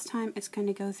stitch. Now this time it's going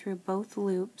to go through both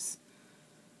loops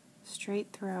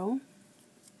straight through.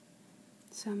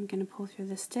 So I'm going to pull through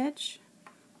the stitch,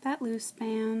 that loose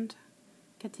band,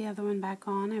 get the other one back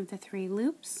on. I have the 3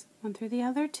 loops, one through the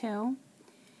other 2,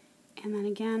 and then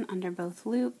again under both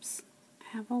loops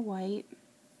I have a white,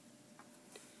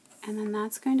 and then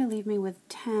that's going to leave me with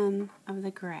 10 of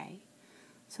the gray.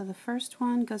 So the first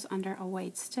one goes under a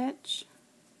white stitch,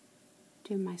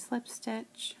 do my slip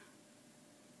stitch,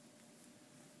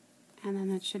 and then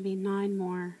it should be 9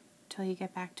 more till you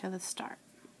get back to the start.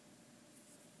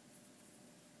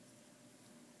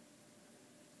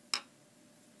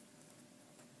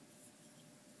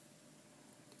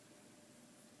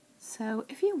 So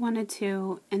if you wanted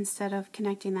to, instead of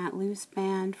connecting that loose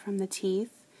band from the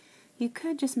teeth, you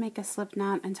could just make a slip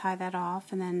knot and tie that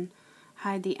off and then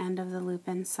hide the end of the loop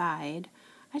inside.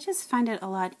 I just find it a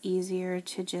lot easier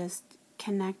to just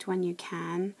connect when you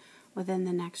can within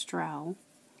the next row.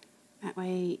 That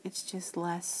way it's just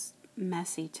less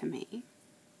messy to me.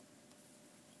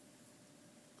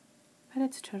 But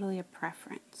it's totally a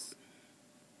preference.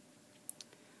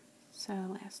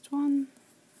 So last one.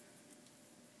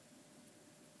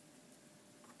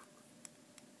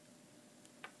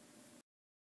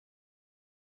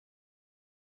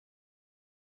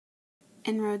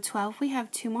 In row 12 we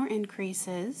have 2 more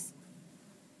increases.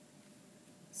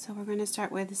 So we're going to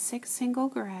start with 6 single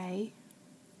gray.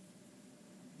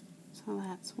 So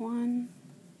that's 1,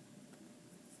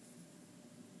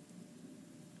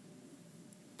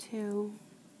 2,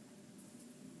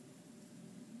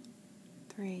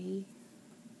 3,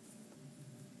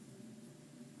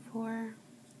 4,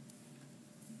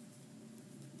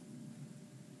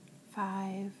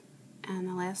 5, and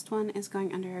the last one is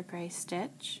going under a gray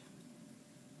stitch.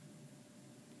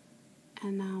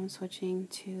 And now I'm switching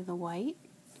to the white.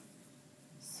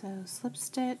 So slip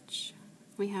stitch,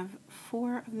 we have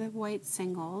 4 of the white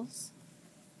singles.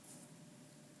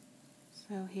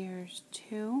 So here's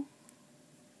 2,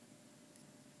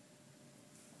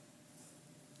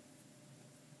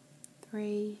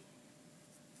 3,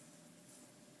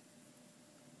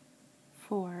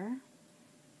 4,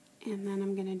 and then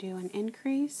I'm going to do an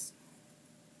increase.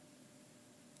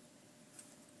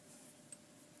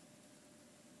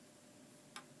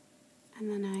 And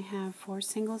then I have 4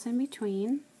 singles in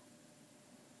between.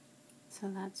 So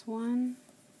that's 1,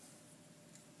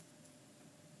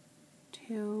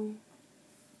 2,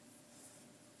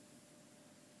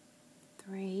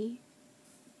 3,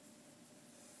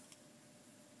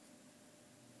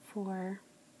 4,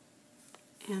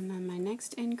 and then my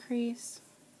next increase.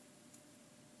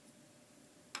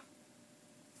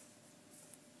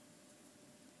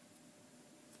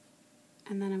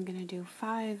 And then I'm going to do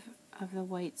 5 of the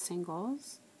white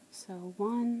singles. So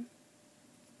 1,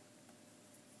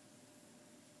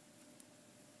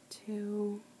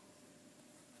 2,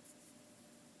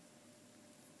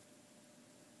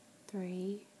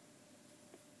 3,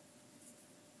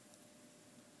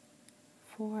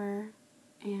 4,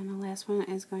 and the last one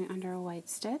is going under a white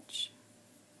stitch.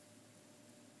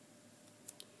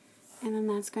 And then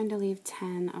that's going to leave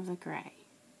 10 of the gray.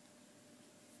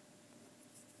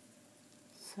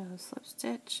 So slip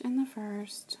stitch in the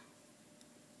first,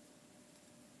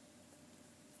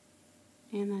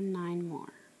 and then 9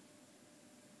 more.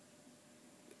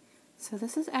 So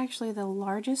this is actually the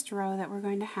largest row that we're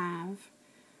going to have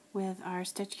with our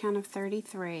stitch count of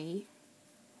 33.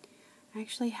 I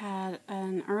actually had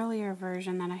an earlier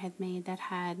version that I had made that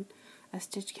had a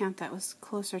stitch count that was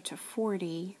closer to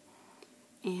 40,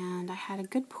 and I had a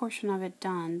good portion of it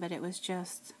done, but it was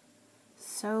just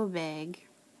so big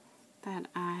that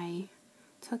I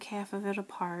took half of it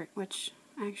apart, which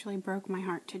actually broke my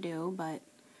heart to do, and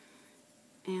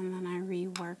then I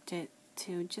reworked it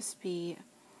to just be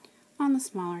on the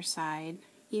smaller side.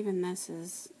 Even this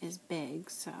is big,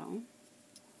 so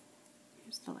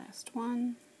here's the last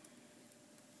one.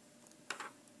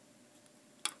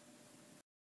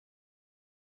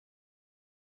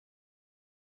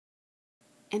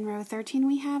 In row 13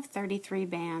 we have 33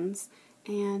 bands,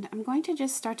 and I'm going to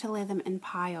just start to lay them in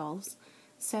piles.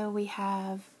 So we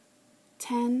have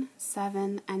 10,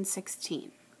 7, and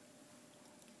 16.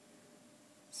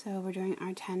 So we're doing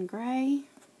our 10 gray.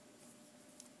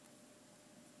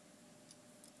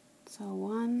 So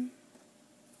 1,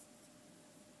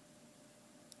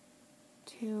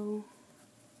 2,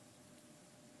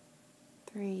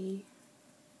 3,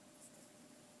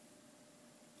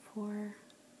 4,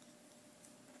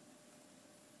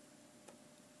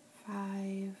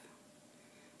 5.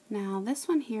 Now this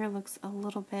one here looks a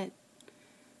little bit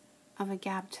of a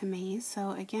gap to me,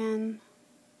 so again,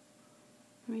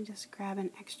 let me just grab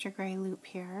an extra gray loop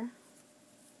here.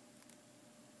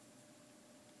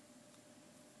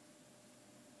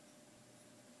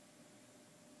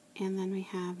 And then we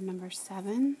have number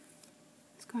 7.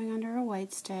 It's going under a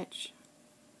white stitch.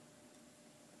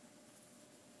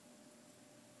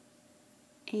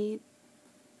 8,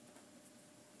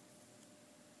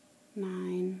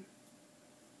 9,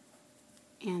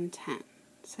 and 10.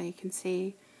 So you can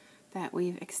see that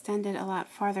we've extended a lot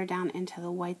farther down into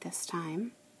the white this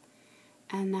time.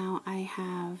 And now I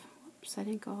have, oops, I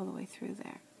didn't go all the way through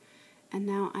there. And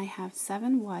now I have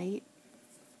 7 white.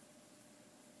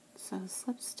 So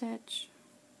slip stitch,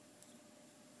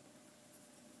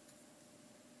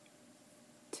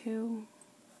 2,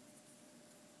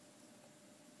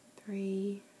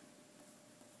 3,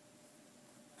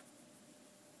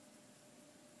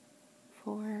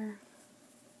 4,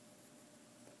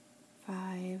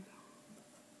 5,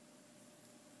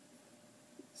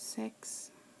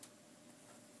 6,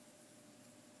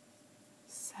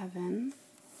 7,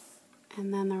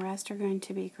 and then the rest are going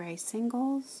to be gray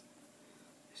singles.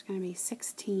 There's going to be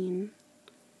 16,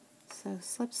 so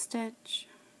slip stitch,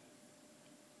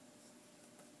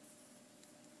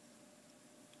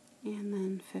 and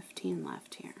then 15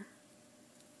 left here.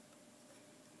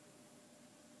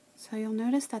 So you'll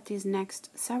notice that these next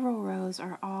several rows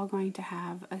are all going to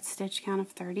have a stitch count of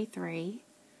 33.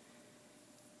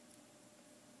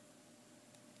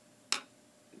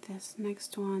 This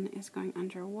next one is going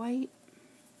under white.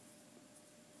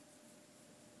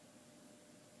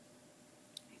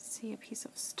 I see a piece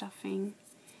of stuffing.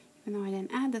 Even though I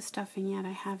didn't add the stuffing yet,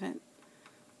 I have it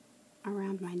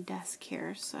around my desk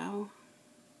here, so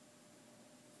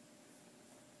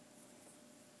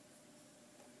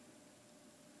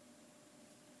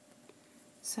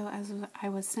as I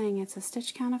was saying, it's a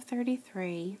stitch count of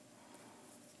 33,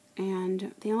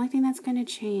 and the only thing that's going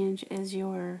to change is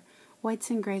your whites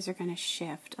and grays are going to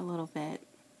shift a little bit,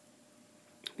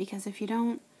 because if you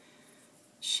don't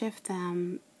shift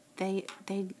them, they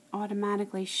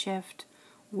automatically shift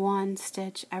 1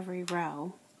 stitch every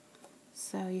row,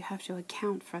 so you have to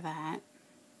account for that.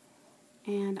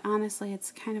 And honestly,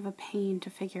 it's kind of a pain to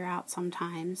figure out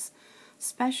sometimes,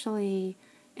 especially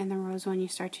in the rows when you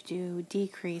start to do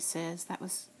decreases. That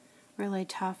was really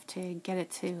tough to get it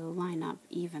to line up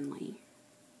evenly.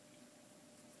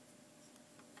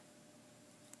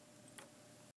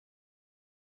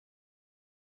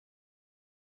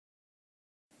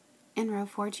 In row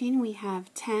 14 we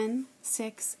have 10,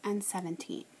 6, and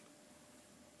 17.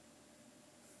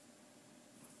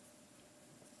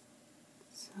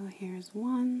 So here's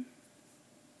 1,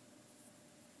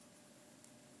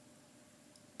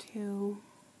 2,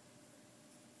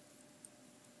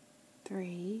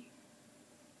 3,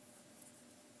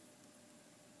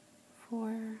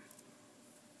 4,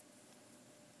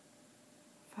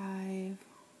 5,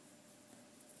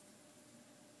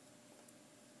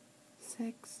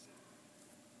 6,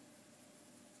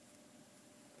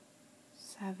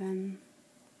 7,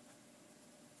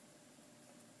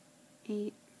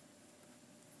 8,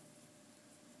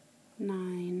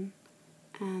 9,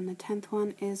 and the 10th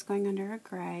one is going under a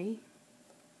gray.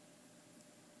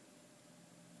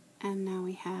 And now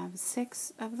we have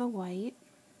 6 of the white,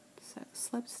 so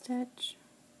slip stitch,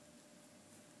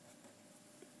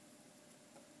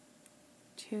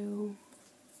 2,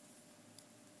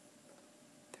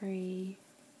 3,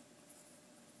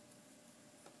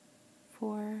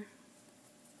 4,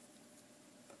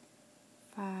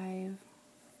 5,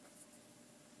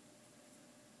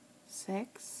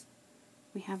 6.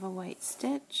 We have a white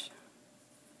stitch.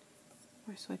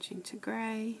 We're switching to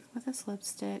gray with a slip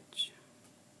stitch.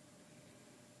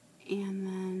 And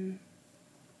then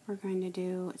we're going to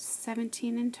do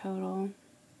 17 in total.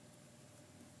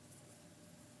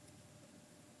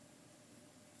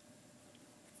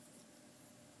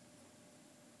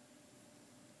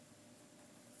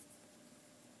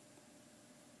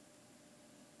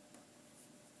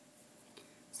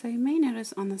 So you may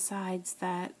notice on the sides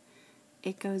that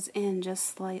it goes in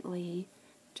just slightly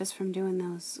just from doing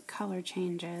those color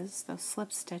changes, those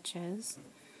slip stitches.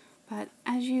 But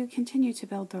as you continue to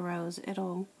build the rows,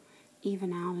 it'll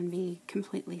even out and be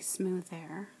completely smooth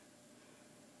there.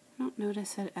 I don't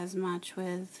notice it as much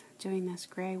with doing this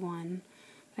gray one,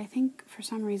 but I think for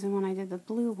some reason when I did the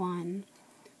blue one,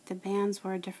 the bands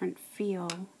were a different feel,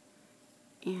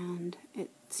 and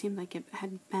it seemed like it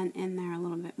had bent in there a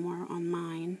little bit more on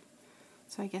mine.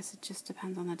 So I guess it just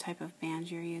depends on the type of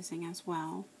band you're using as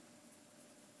well.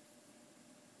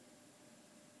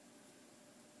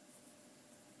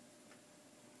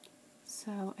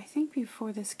 So I think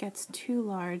before this gets too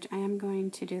large, I am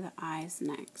going to do the eyes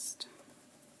next.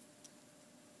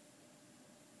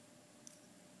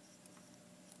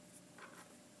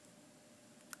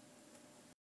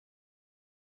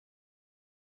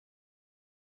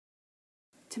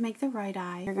 To make the right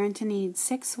eye, you're going to need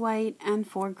 6 white and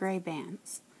 4 gray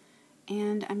bands.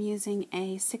 And I'm using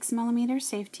a 6mm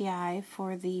safety eye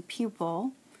for the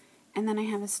pupil, and then I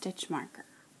have a stitch marker.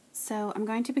 So I'm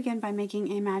going to begin by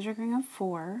making a magic ring of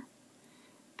 4,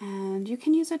 and you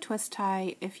can use a twist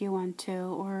tie if you want to,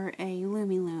 or a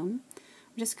Loomiloom.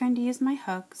 I'm just going to use my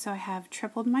hook, so I have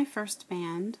tripled my first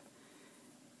band,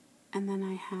 and then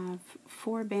I have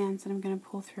 4 bands that I'm going to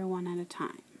pull through one at a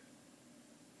time.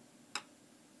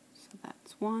 So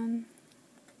that's 1,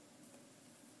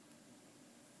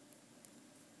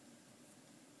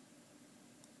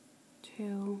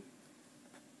 2,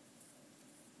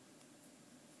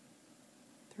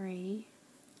 3,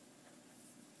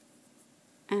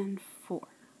 and 4.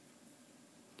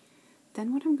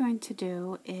 Then what I'm going to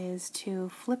do is to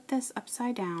flip this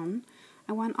upside down.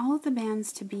 I want all of the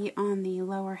bands to be on the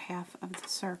lower half of the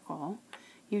circle.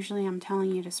 Usually I'm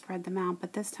telling you to spread them out,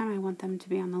 but this time I want them to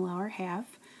be on the lower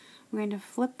half. I'm going to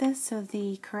flip this so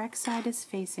the correct side is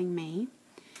facing me.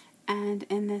 And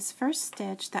in this first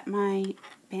stitch that my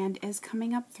band is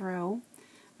coming up through,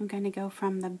 I'm going to go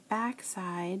from the back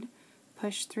side,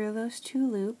 push through those 2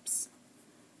 loops,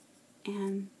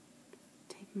 and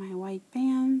take my white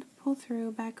band, pull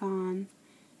through, back on,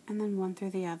 and then 1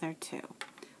 through the other 2.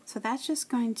 So that's just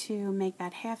going to make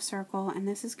that half circle, and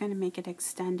this is going to make it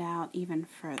extend out even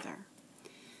further.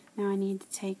 Now I need to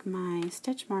take my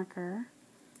stitch marker,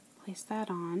 place that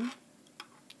on,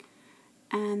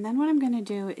 and then what I'm going to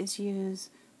do is use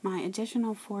my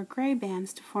additional 4 gray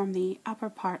bands to form the upper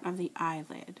part of the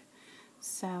eyelid.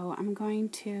 So I'm going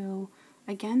to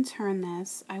again turn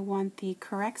this. I want the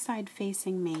correct side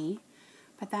facing me,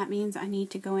 but that means I need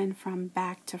to go in from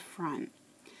back to front.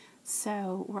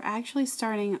 So we're actually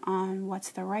starting on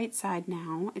what's the right side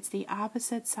now. It's the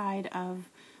opposite side of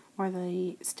where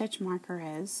the stitch marker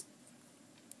is.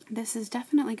 This is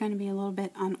definitely going to be a little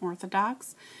bit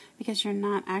unorthodox because you're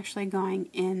not actually going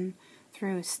in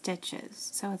through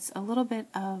stitches. So it's a little bit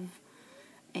of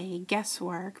a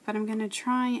guesswork, but I'm going to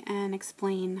try and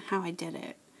explain how I did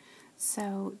it.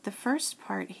 So the first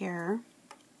part here,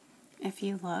 if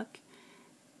you look,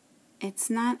 it's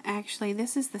not actually,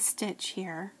 this is the stitch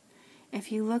here.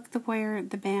 If you look where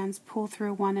the bands pull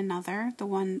through one another, the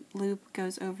one loop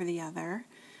goes over the other.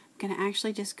 I'm going to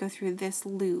actually just go through this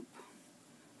loop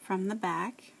from the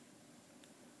back,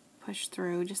 push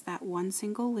through just that one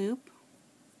single loop,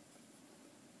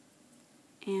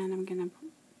 and I'm going to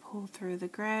pull through the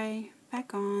gray,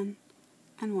 back on,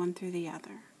 and 1 through the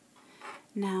other.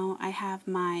 Now I have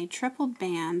my tripled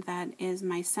band that is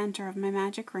my center of my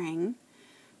magic ring.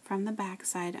 from the back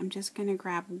side, I'm just going to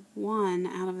grab one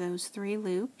out of those 3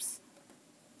 loops,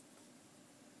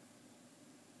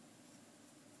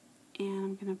 and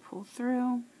I'm going to pull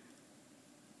through.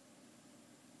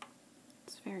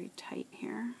 It's very tight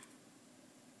here.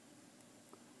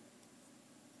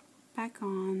 Back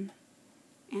on,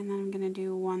 and then I'm going to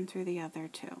do one through the other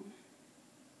 2.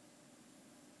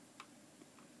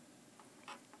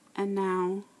 And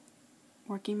now,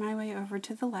 working my way over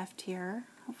to the left here,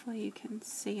 hopefully you can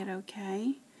see it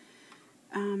okay.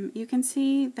 You can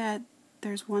see that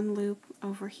there's one loop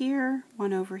over here,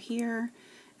 one over here,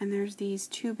 and there's these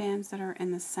 2 bands that are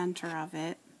in the center of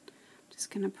it.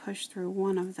 Just going to push through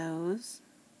one of those.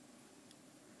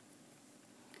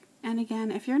 And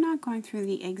again, if you're not going through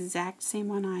the exact same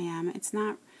one I am, it's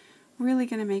not really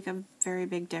going to make a very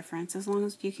big difference as long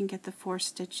as you can get the 4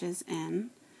 stitches in.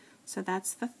 So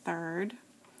that's the 3rd.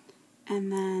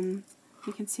 And then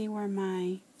you can see where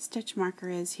my stitch marker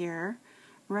is here.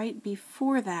 Right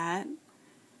before that,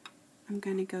 I'm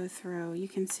going to go through. You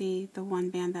can see the one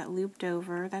band that looped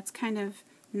over. That's kind of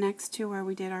next to where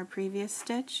we did our previous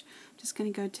stitch. Just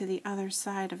going to go to the other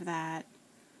side of that,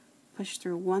 push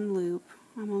through one loop.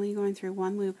 I'm only going through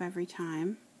one loop every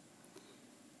time,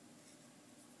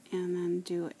 and then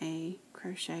do a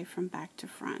crochet from back to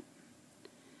front.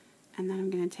 And then I'm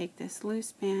going to take this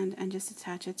loose band and just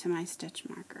attach it to my stitch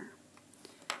marker.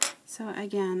 So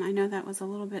again, I know that was a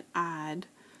little bit odd,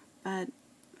 but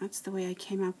that's the way I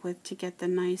came up with to get the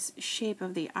nice shape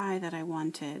of the eye that I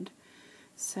wanted.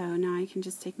 So now I can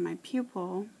just take my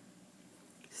pupil,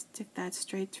 stick that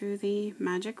straight through the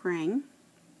magic ring,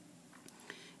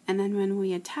 and then when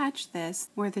we attach this,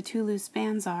 where the 2 loose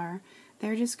bands are,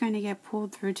 they're just going to get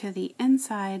pulled through to the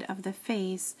inside of the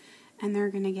face, and they're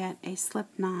going to get a slip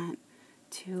knot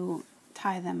to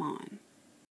tie them on.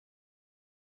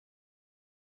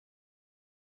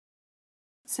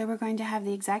 So we're going to have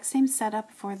the exact same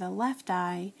setup for the left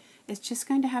eye. It's just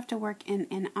going to have to work in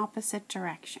an opposite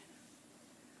direction.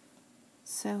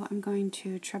 So I'm going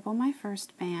to treble my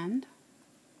first band,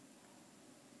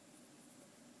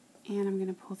 and I'm going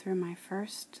to pull through my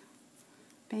first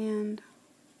band,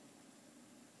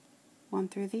 one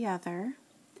through the other.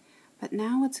 But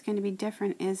now what's going to be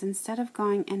different is instead of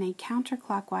going in a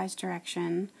counterclockwise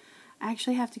direction, I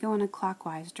actually have to go in a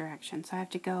clockwise direction. So I have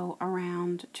to go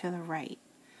around to the right.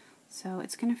 So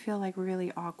it's going to feel like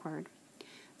really awkward.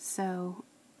 So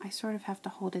I sort of have to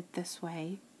hold it this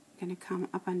way. I'm going to come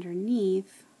up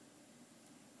underneath,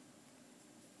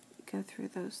 go through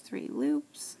those 3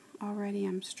 loops. Already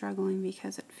I'm struggling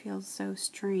because it feels so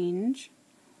strange.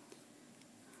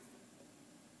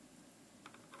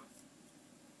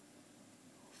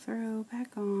 Through,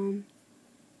 back on,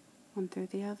 one through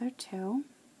the other 2.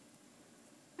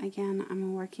 Again,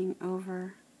 I'm working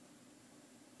over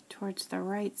towards the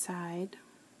right side.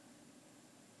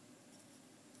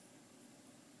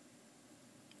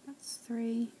 That's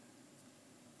 3.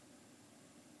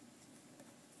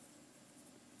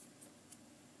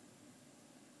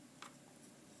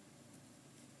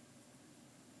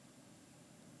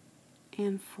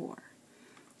 And 4.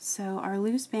 So our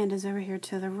loose band is over here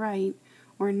to the right,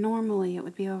 where normally it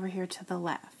would be over here to the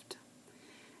left.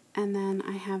 And then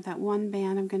I have that one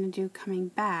band I'm going to do coming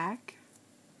back.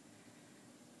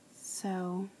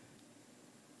 So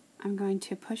I'm going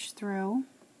to push through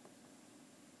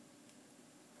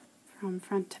from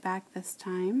front to back this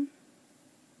time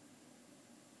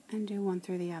and do one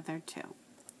through the other 2.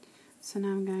 So now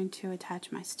I'm going to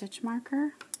attach my stitch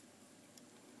marker.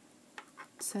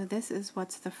 So this is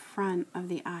what's the front of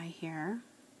the eye here.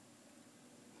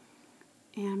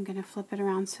 And I'm going to flip it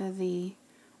around so the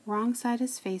wrong side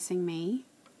is facing me.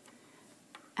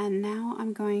 And now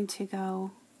I'm going to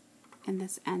go in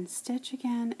this end stitch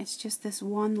again. It's just this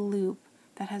one loop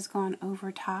that has gone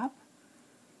over top.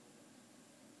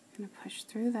 I'm going to push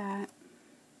through that.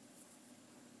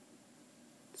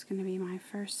 It's going to be my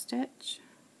first stitch.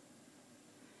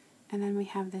 And then we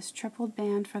have this tripled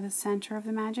band for the center of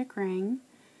the magic ring.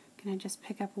 I'm going to just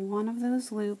pick up one of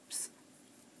those loops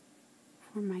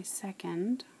for my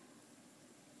second.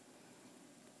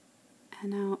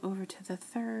 And now over to the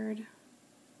 3rd.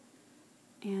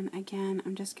 And again,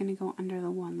 I'm just going to go under the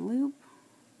one loop.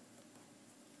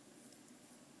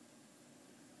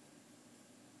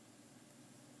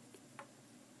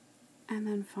 And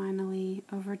then finally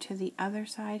over to the other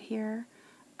side here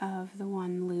of the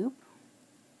one loop.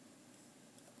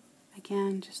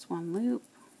 Again, just one loop.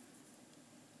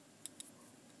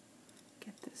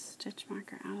 Get this stitch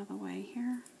marker out of the way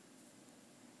here.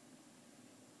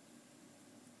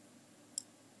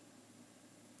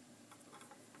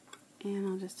 And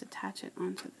I'll just attach it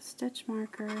onto the stitch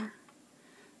marker.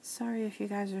 Sorry if you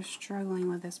guys are struggling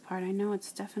with this part. I know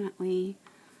it's definitely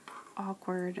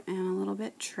awkward and a little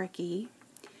bit tricky.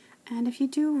 And if you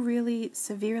do really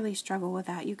severely struggle with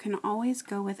that, you can always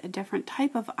go with a different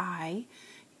type of eye.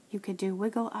 You could do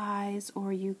wiggle eyes,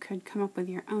 or you could come up with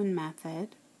your own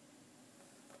method.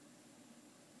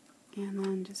 And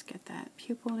then just get that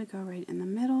pupil to go right in the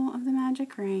middle of the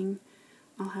magic ring.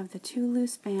 I'll have the 2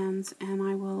 loose bands, and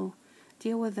I will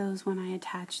deal with those when I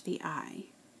attach the eye.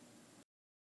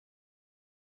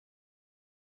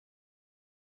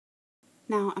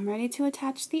 Now I'm ready to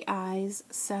attach the eyes,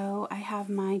 so I have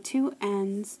my 2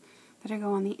 ends that are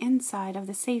go on the inside of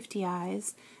the safety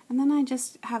eyes, and then I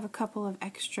just have a couple of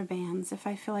extra bands if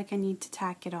I feel like I need to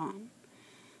tack it on.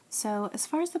 So as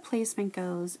far as the placement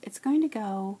goes, it's going to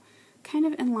go kind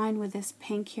of in line with this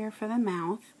pink here for the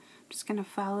mouth. I'm just going to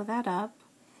follow that up,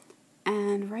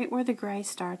 and right where the gray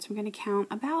starts, I'm going to count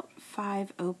about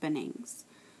 5 openings.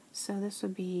 So this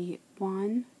would be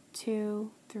 1,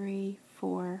 2, 3,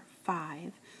 4,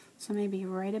 5. So maybe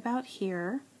right about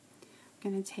here,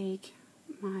 I'm going to take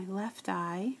my left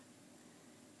eye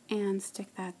and stick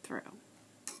that through.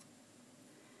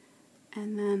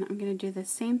 And then I'm going to do the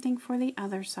same thing for the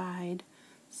other side.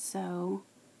 So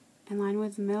in line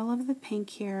with the middle of the pink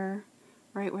here,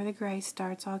 right where the gray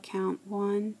starts, I'll count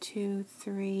 1, 2,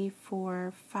 3,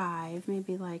 4, 5,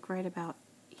 maybe like right about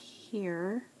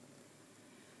here.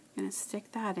 I'm going to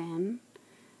stick that in.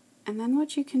 And then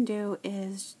what you can do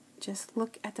is just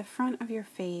look at the front of your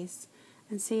face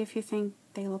and see if you think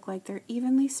they look like they're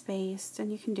evenly spaced,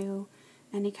 and you can do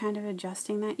any kind of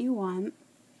adjusting that you want.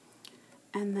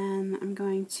 And then I'm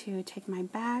going to take my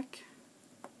back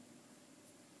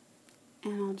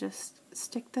and I'll just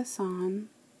stick this on,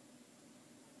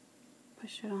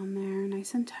 push it on there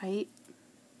nice and tight,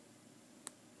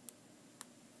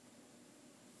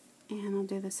 and I'll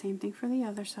do the same thing for the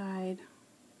other side.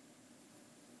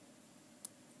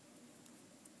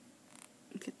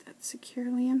 Get that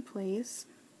securely in place.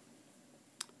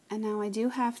 And now I do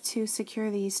have to secure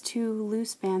these 2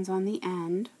 loose bands on the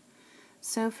end.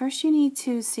 So first you need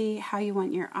to see how you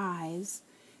want your eyes.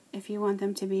 If you want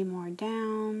them to be more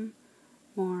down,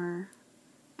 more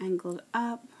angled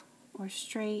up, or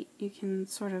straight, you can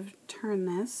sort of turn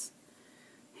this.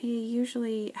 He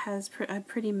usually has a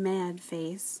pretty mad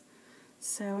face,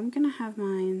 so I'm going to have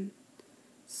mine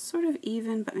sort of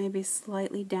even but maybe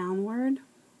slightly downward.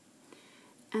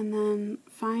 And then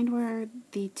find where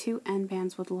the 2 end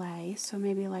bands would lay, so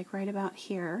maybe like right about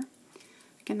here.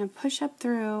 I'm going to push up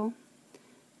through,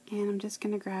 and I'm just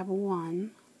going to grab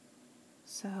 1.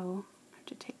 So I have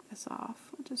to take this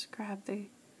off. I'll just grab the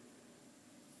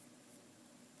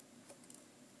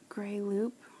gray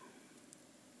loop,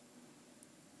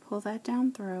 pull that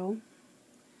down through,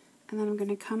 and then I'm going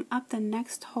to come up the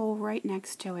next hole right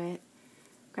next to it,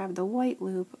 grab the white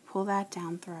loop, pull that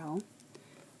down through.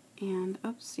 And,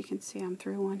 oops, you can see I'm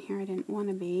through one here I didn't want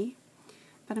to be.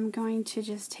 But I'm going to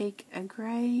just take a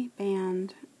gray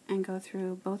band and go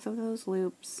through both of those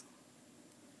loops.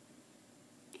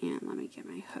 And let me get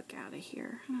my hook out of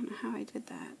here. I don't know how I did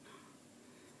that.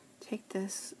 Take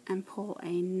this and pull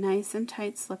a nice and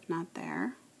tight slip knot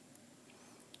there.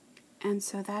 And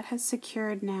so that has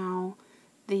secured now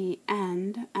the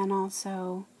end, and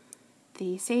also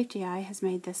the safety eye has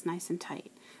made this nice and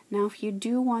tight. Now if you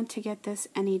do want to get this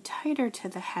any tighter to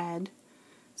the head,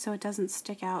 so it doesn't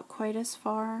stick out quite as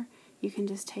far, you can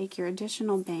just take your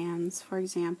additional bands. For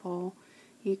example,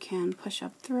 you can push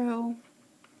up through,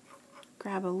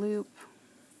 grab a loop.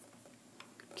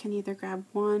 You can either grab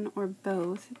one or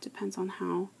both, it depends on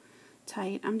how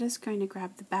tight. I'm just going to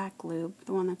grab the back loop,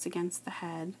 the one that's against the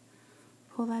head,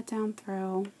 pull that down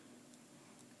through,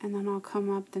 and then I'll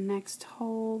come up the next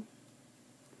hole,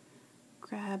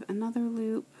 grab another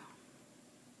loop,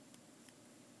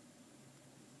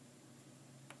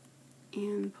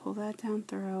 and pull that down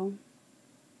through.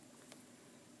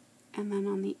 And then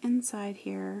on the inside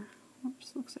here,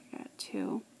 oops, looks like I got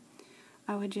 2.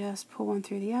 I would just pull one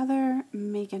through the other,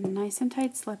 make a nice and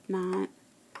tight slip knot,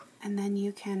 and then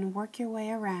you can work your way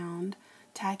around,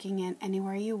 tacking it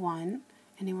anywhere you want,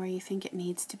 anywhere you think it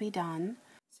needs to be done.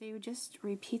 So you just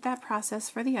repeat that process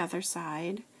for the other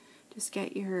side. Just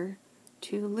get your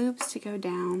 2 loops to go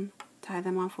down, tie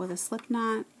them off with a slip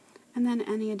knot, and then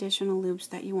any additional loops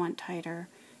that you want tighter,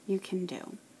 you can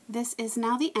do. This is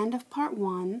now the end of part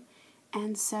 1,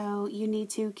 and so you need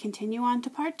to continue on to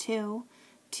part 2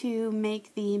 to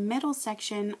make the middle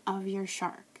section of your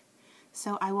shark.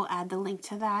 So I will add the link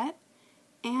to that,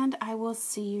 and I will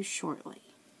see you shortly.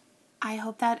 I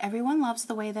hope that everyone loves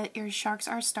the way that your sharks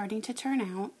are starting to turn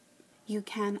out. You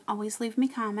can always leave me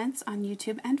comments on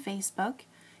YouTube and Facebook.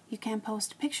 You can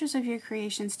post pictures of your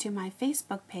creations to my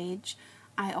Facebook page.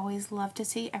 I always love to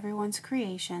see everyone's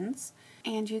creations.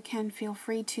 And you can feel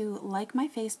free to like my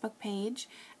Facebook page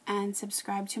and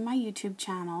subscribe to my YouTube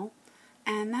channel.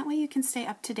 And that way you can stay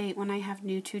up to date when I have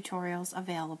new tutorials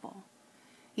available.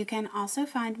 You can also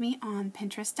find me on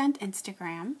Pinterest and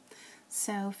Instagram,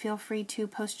 so feel free to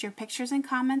post your pictures and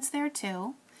comments there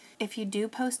too. If you do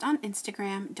post on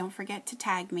Instagram, don't forget to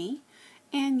tag me,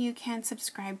 and you can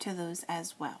subscribe to those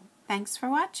as well. Thanks for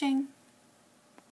watching!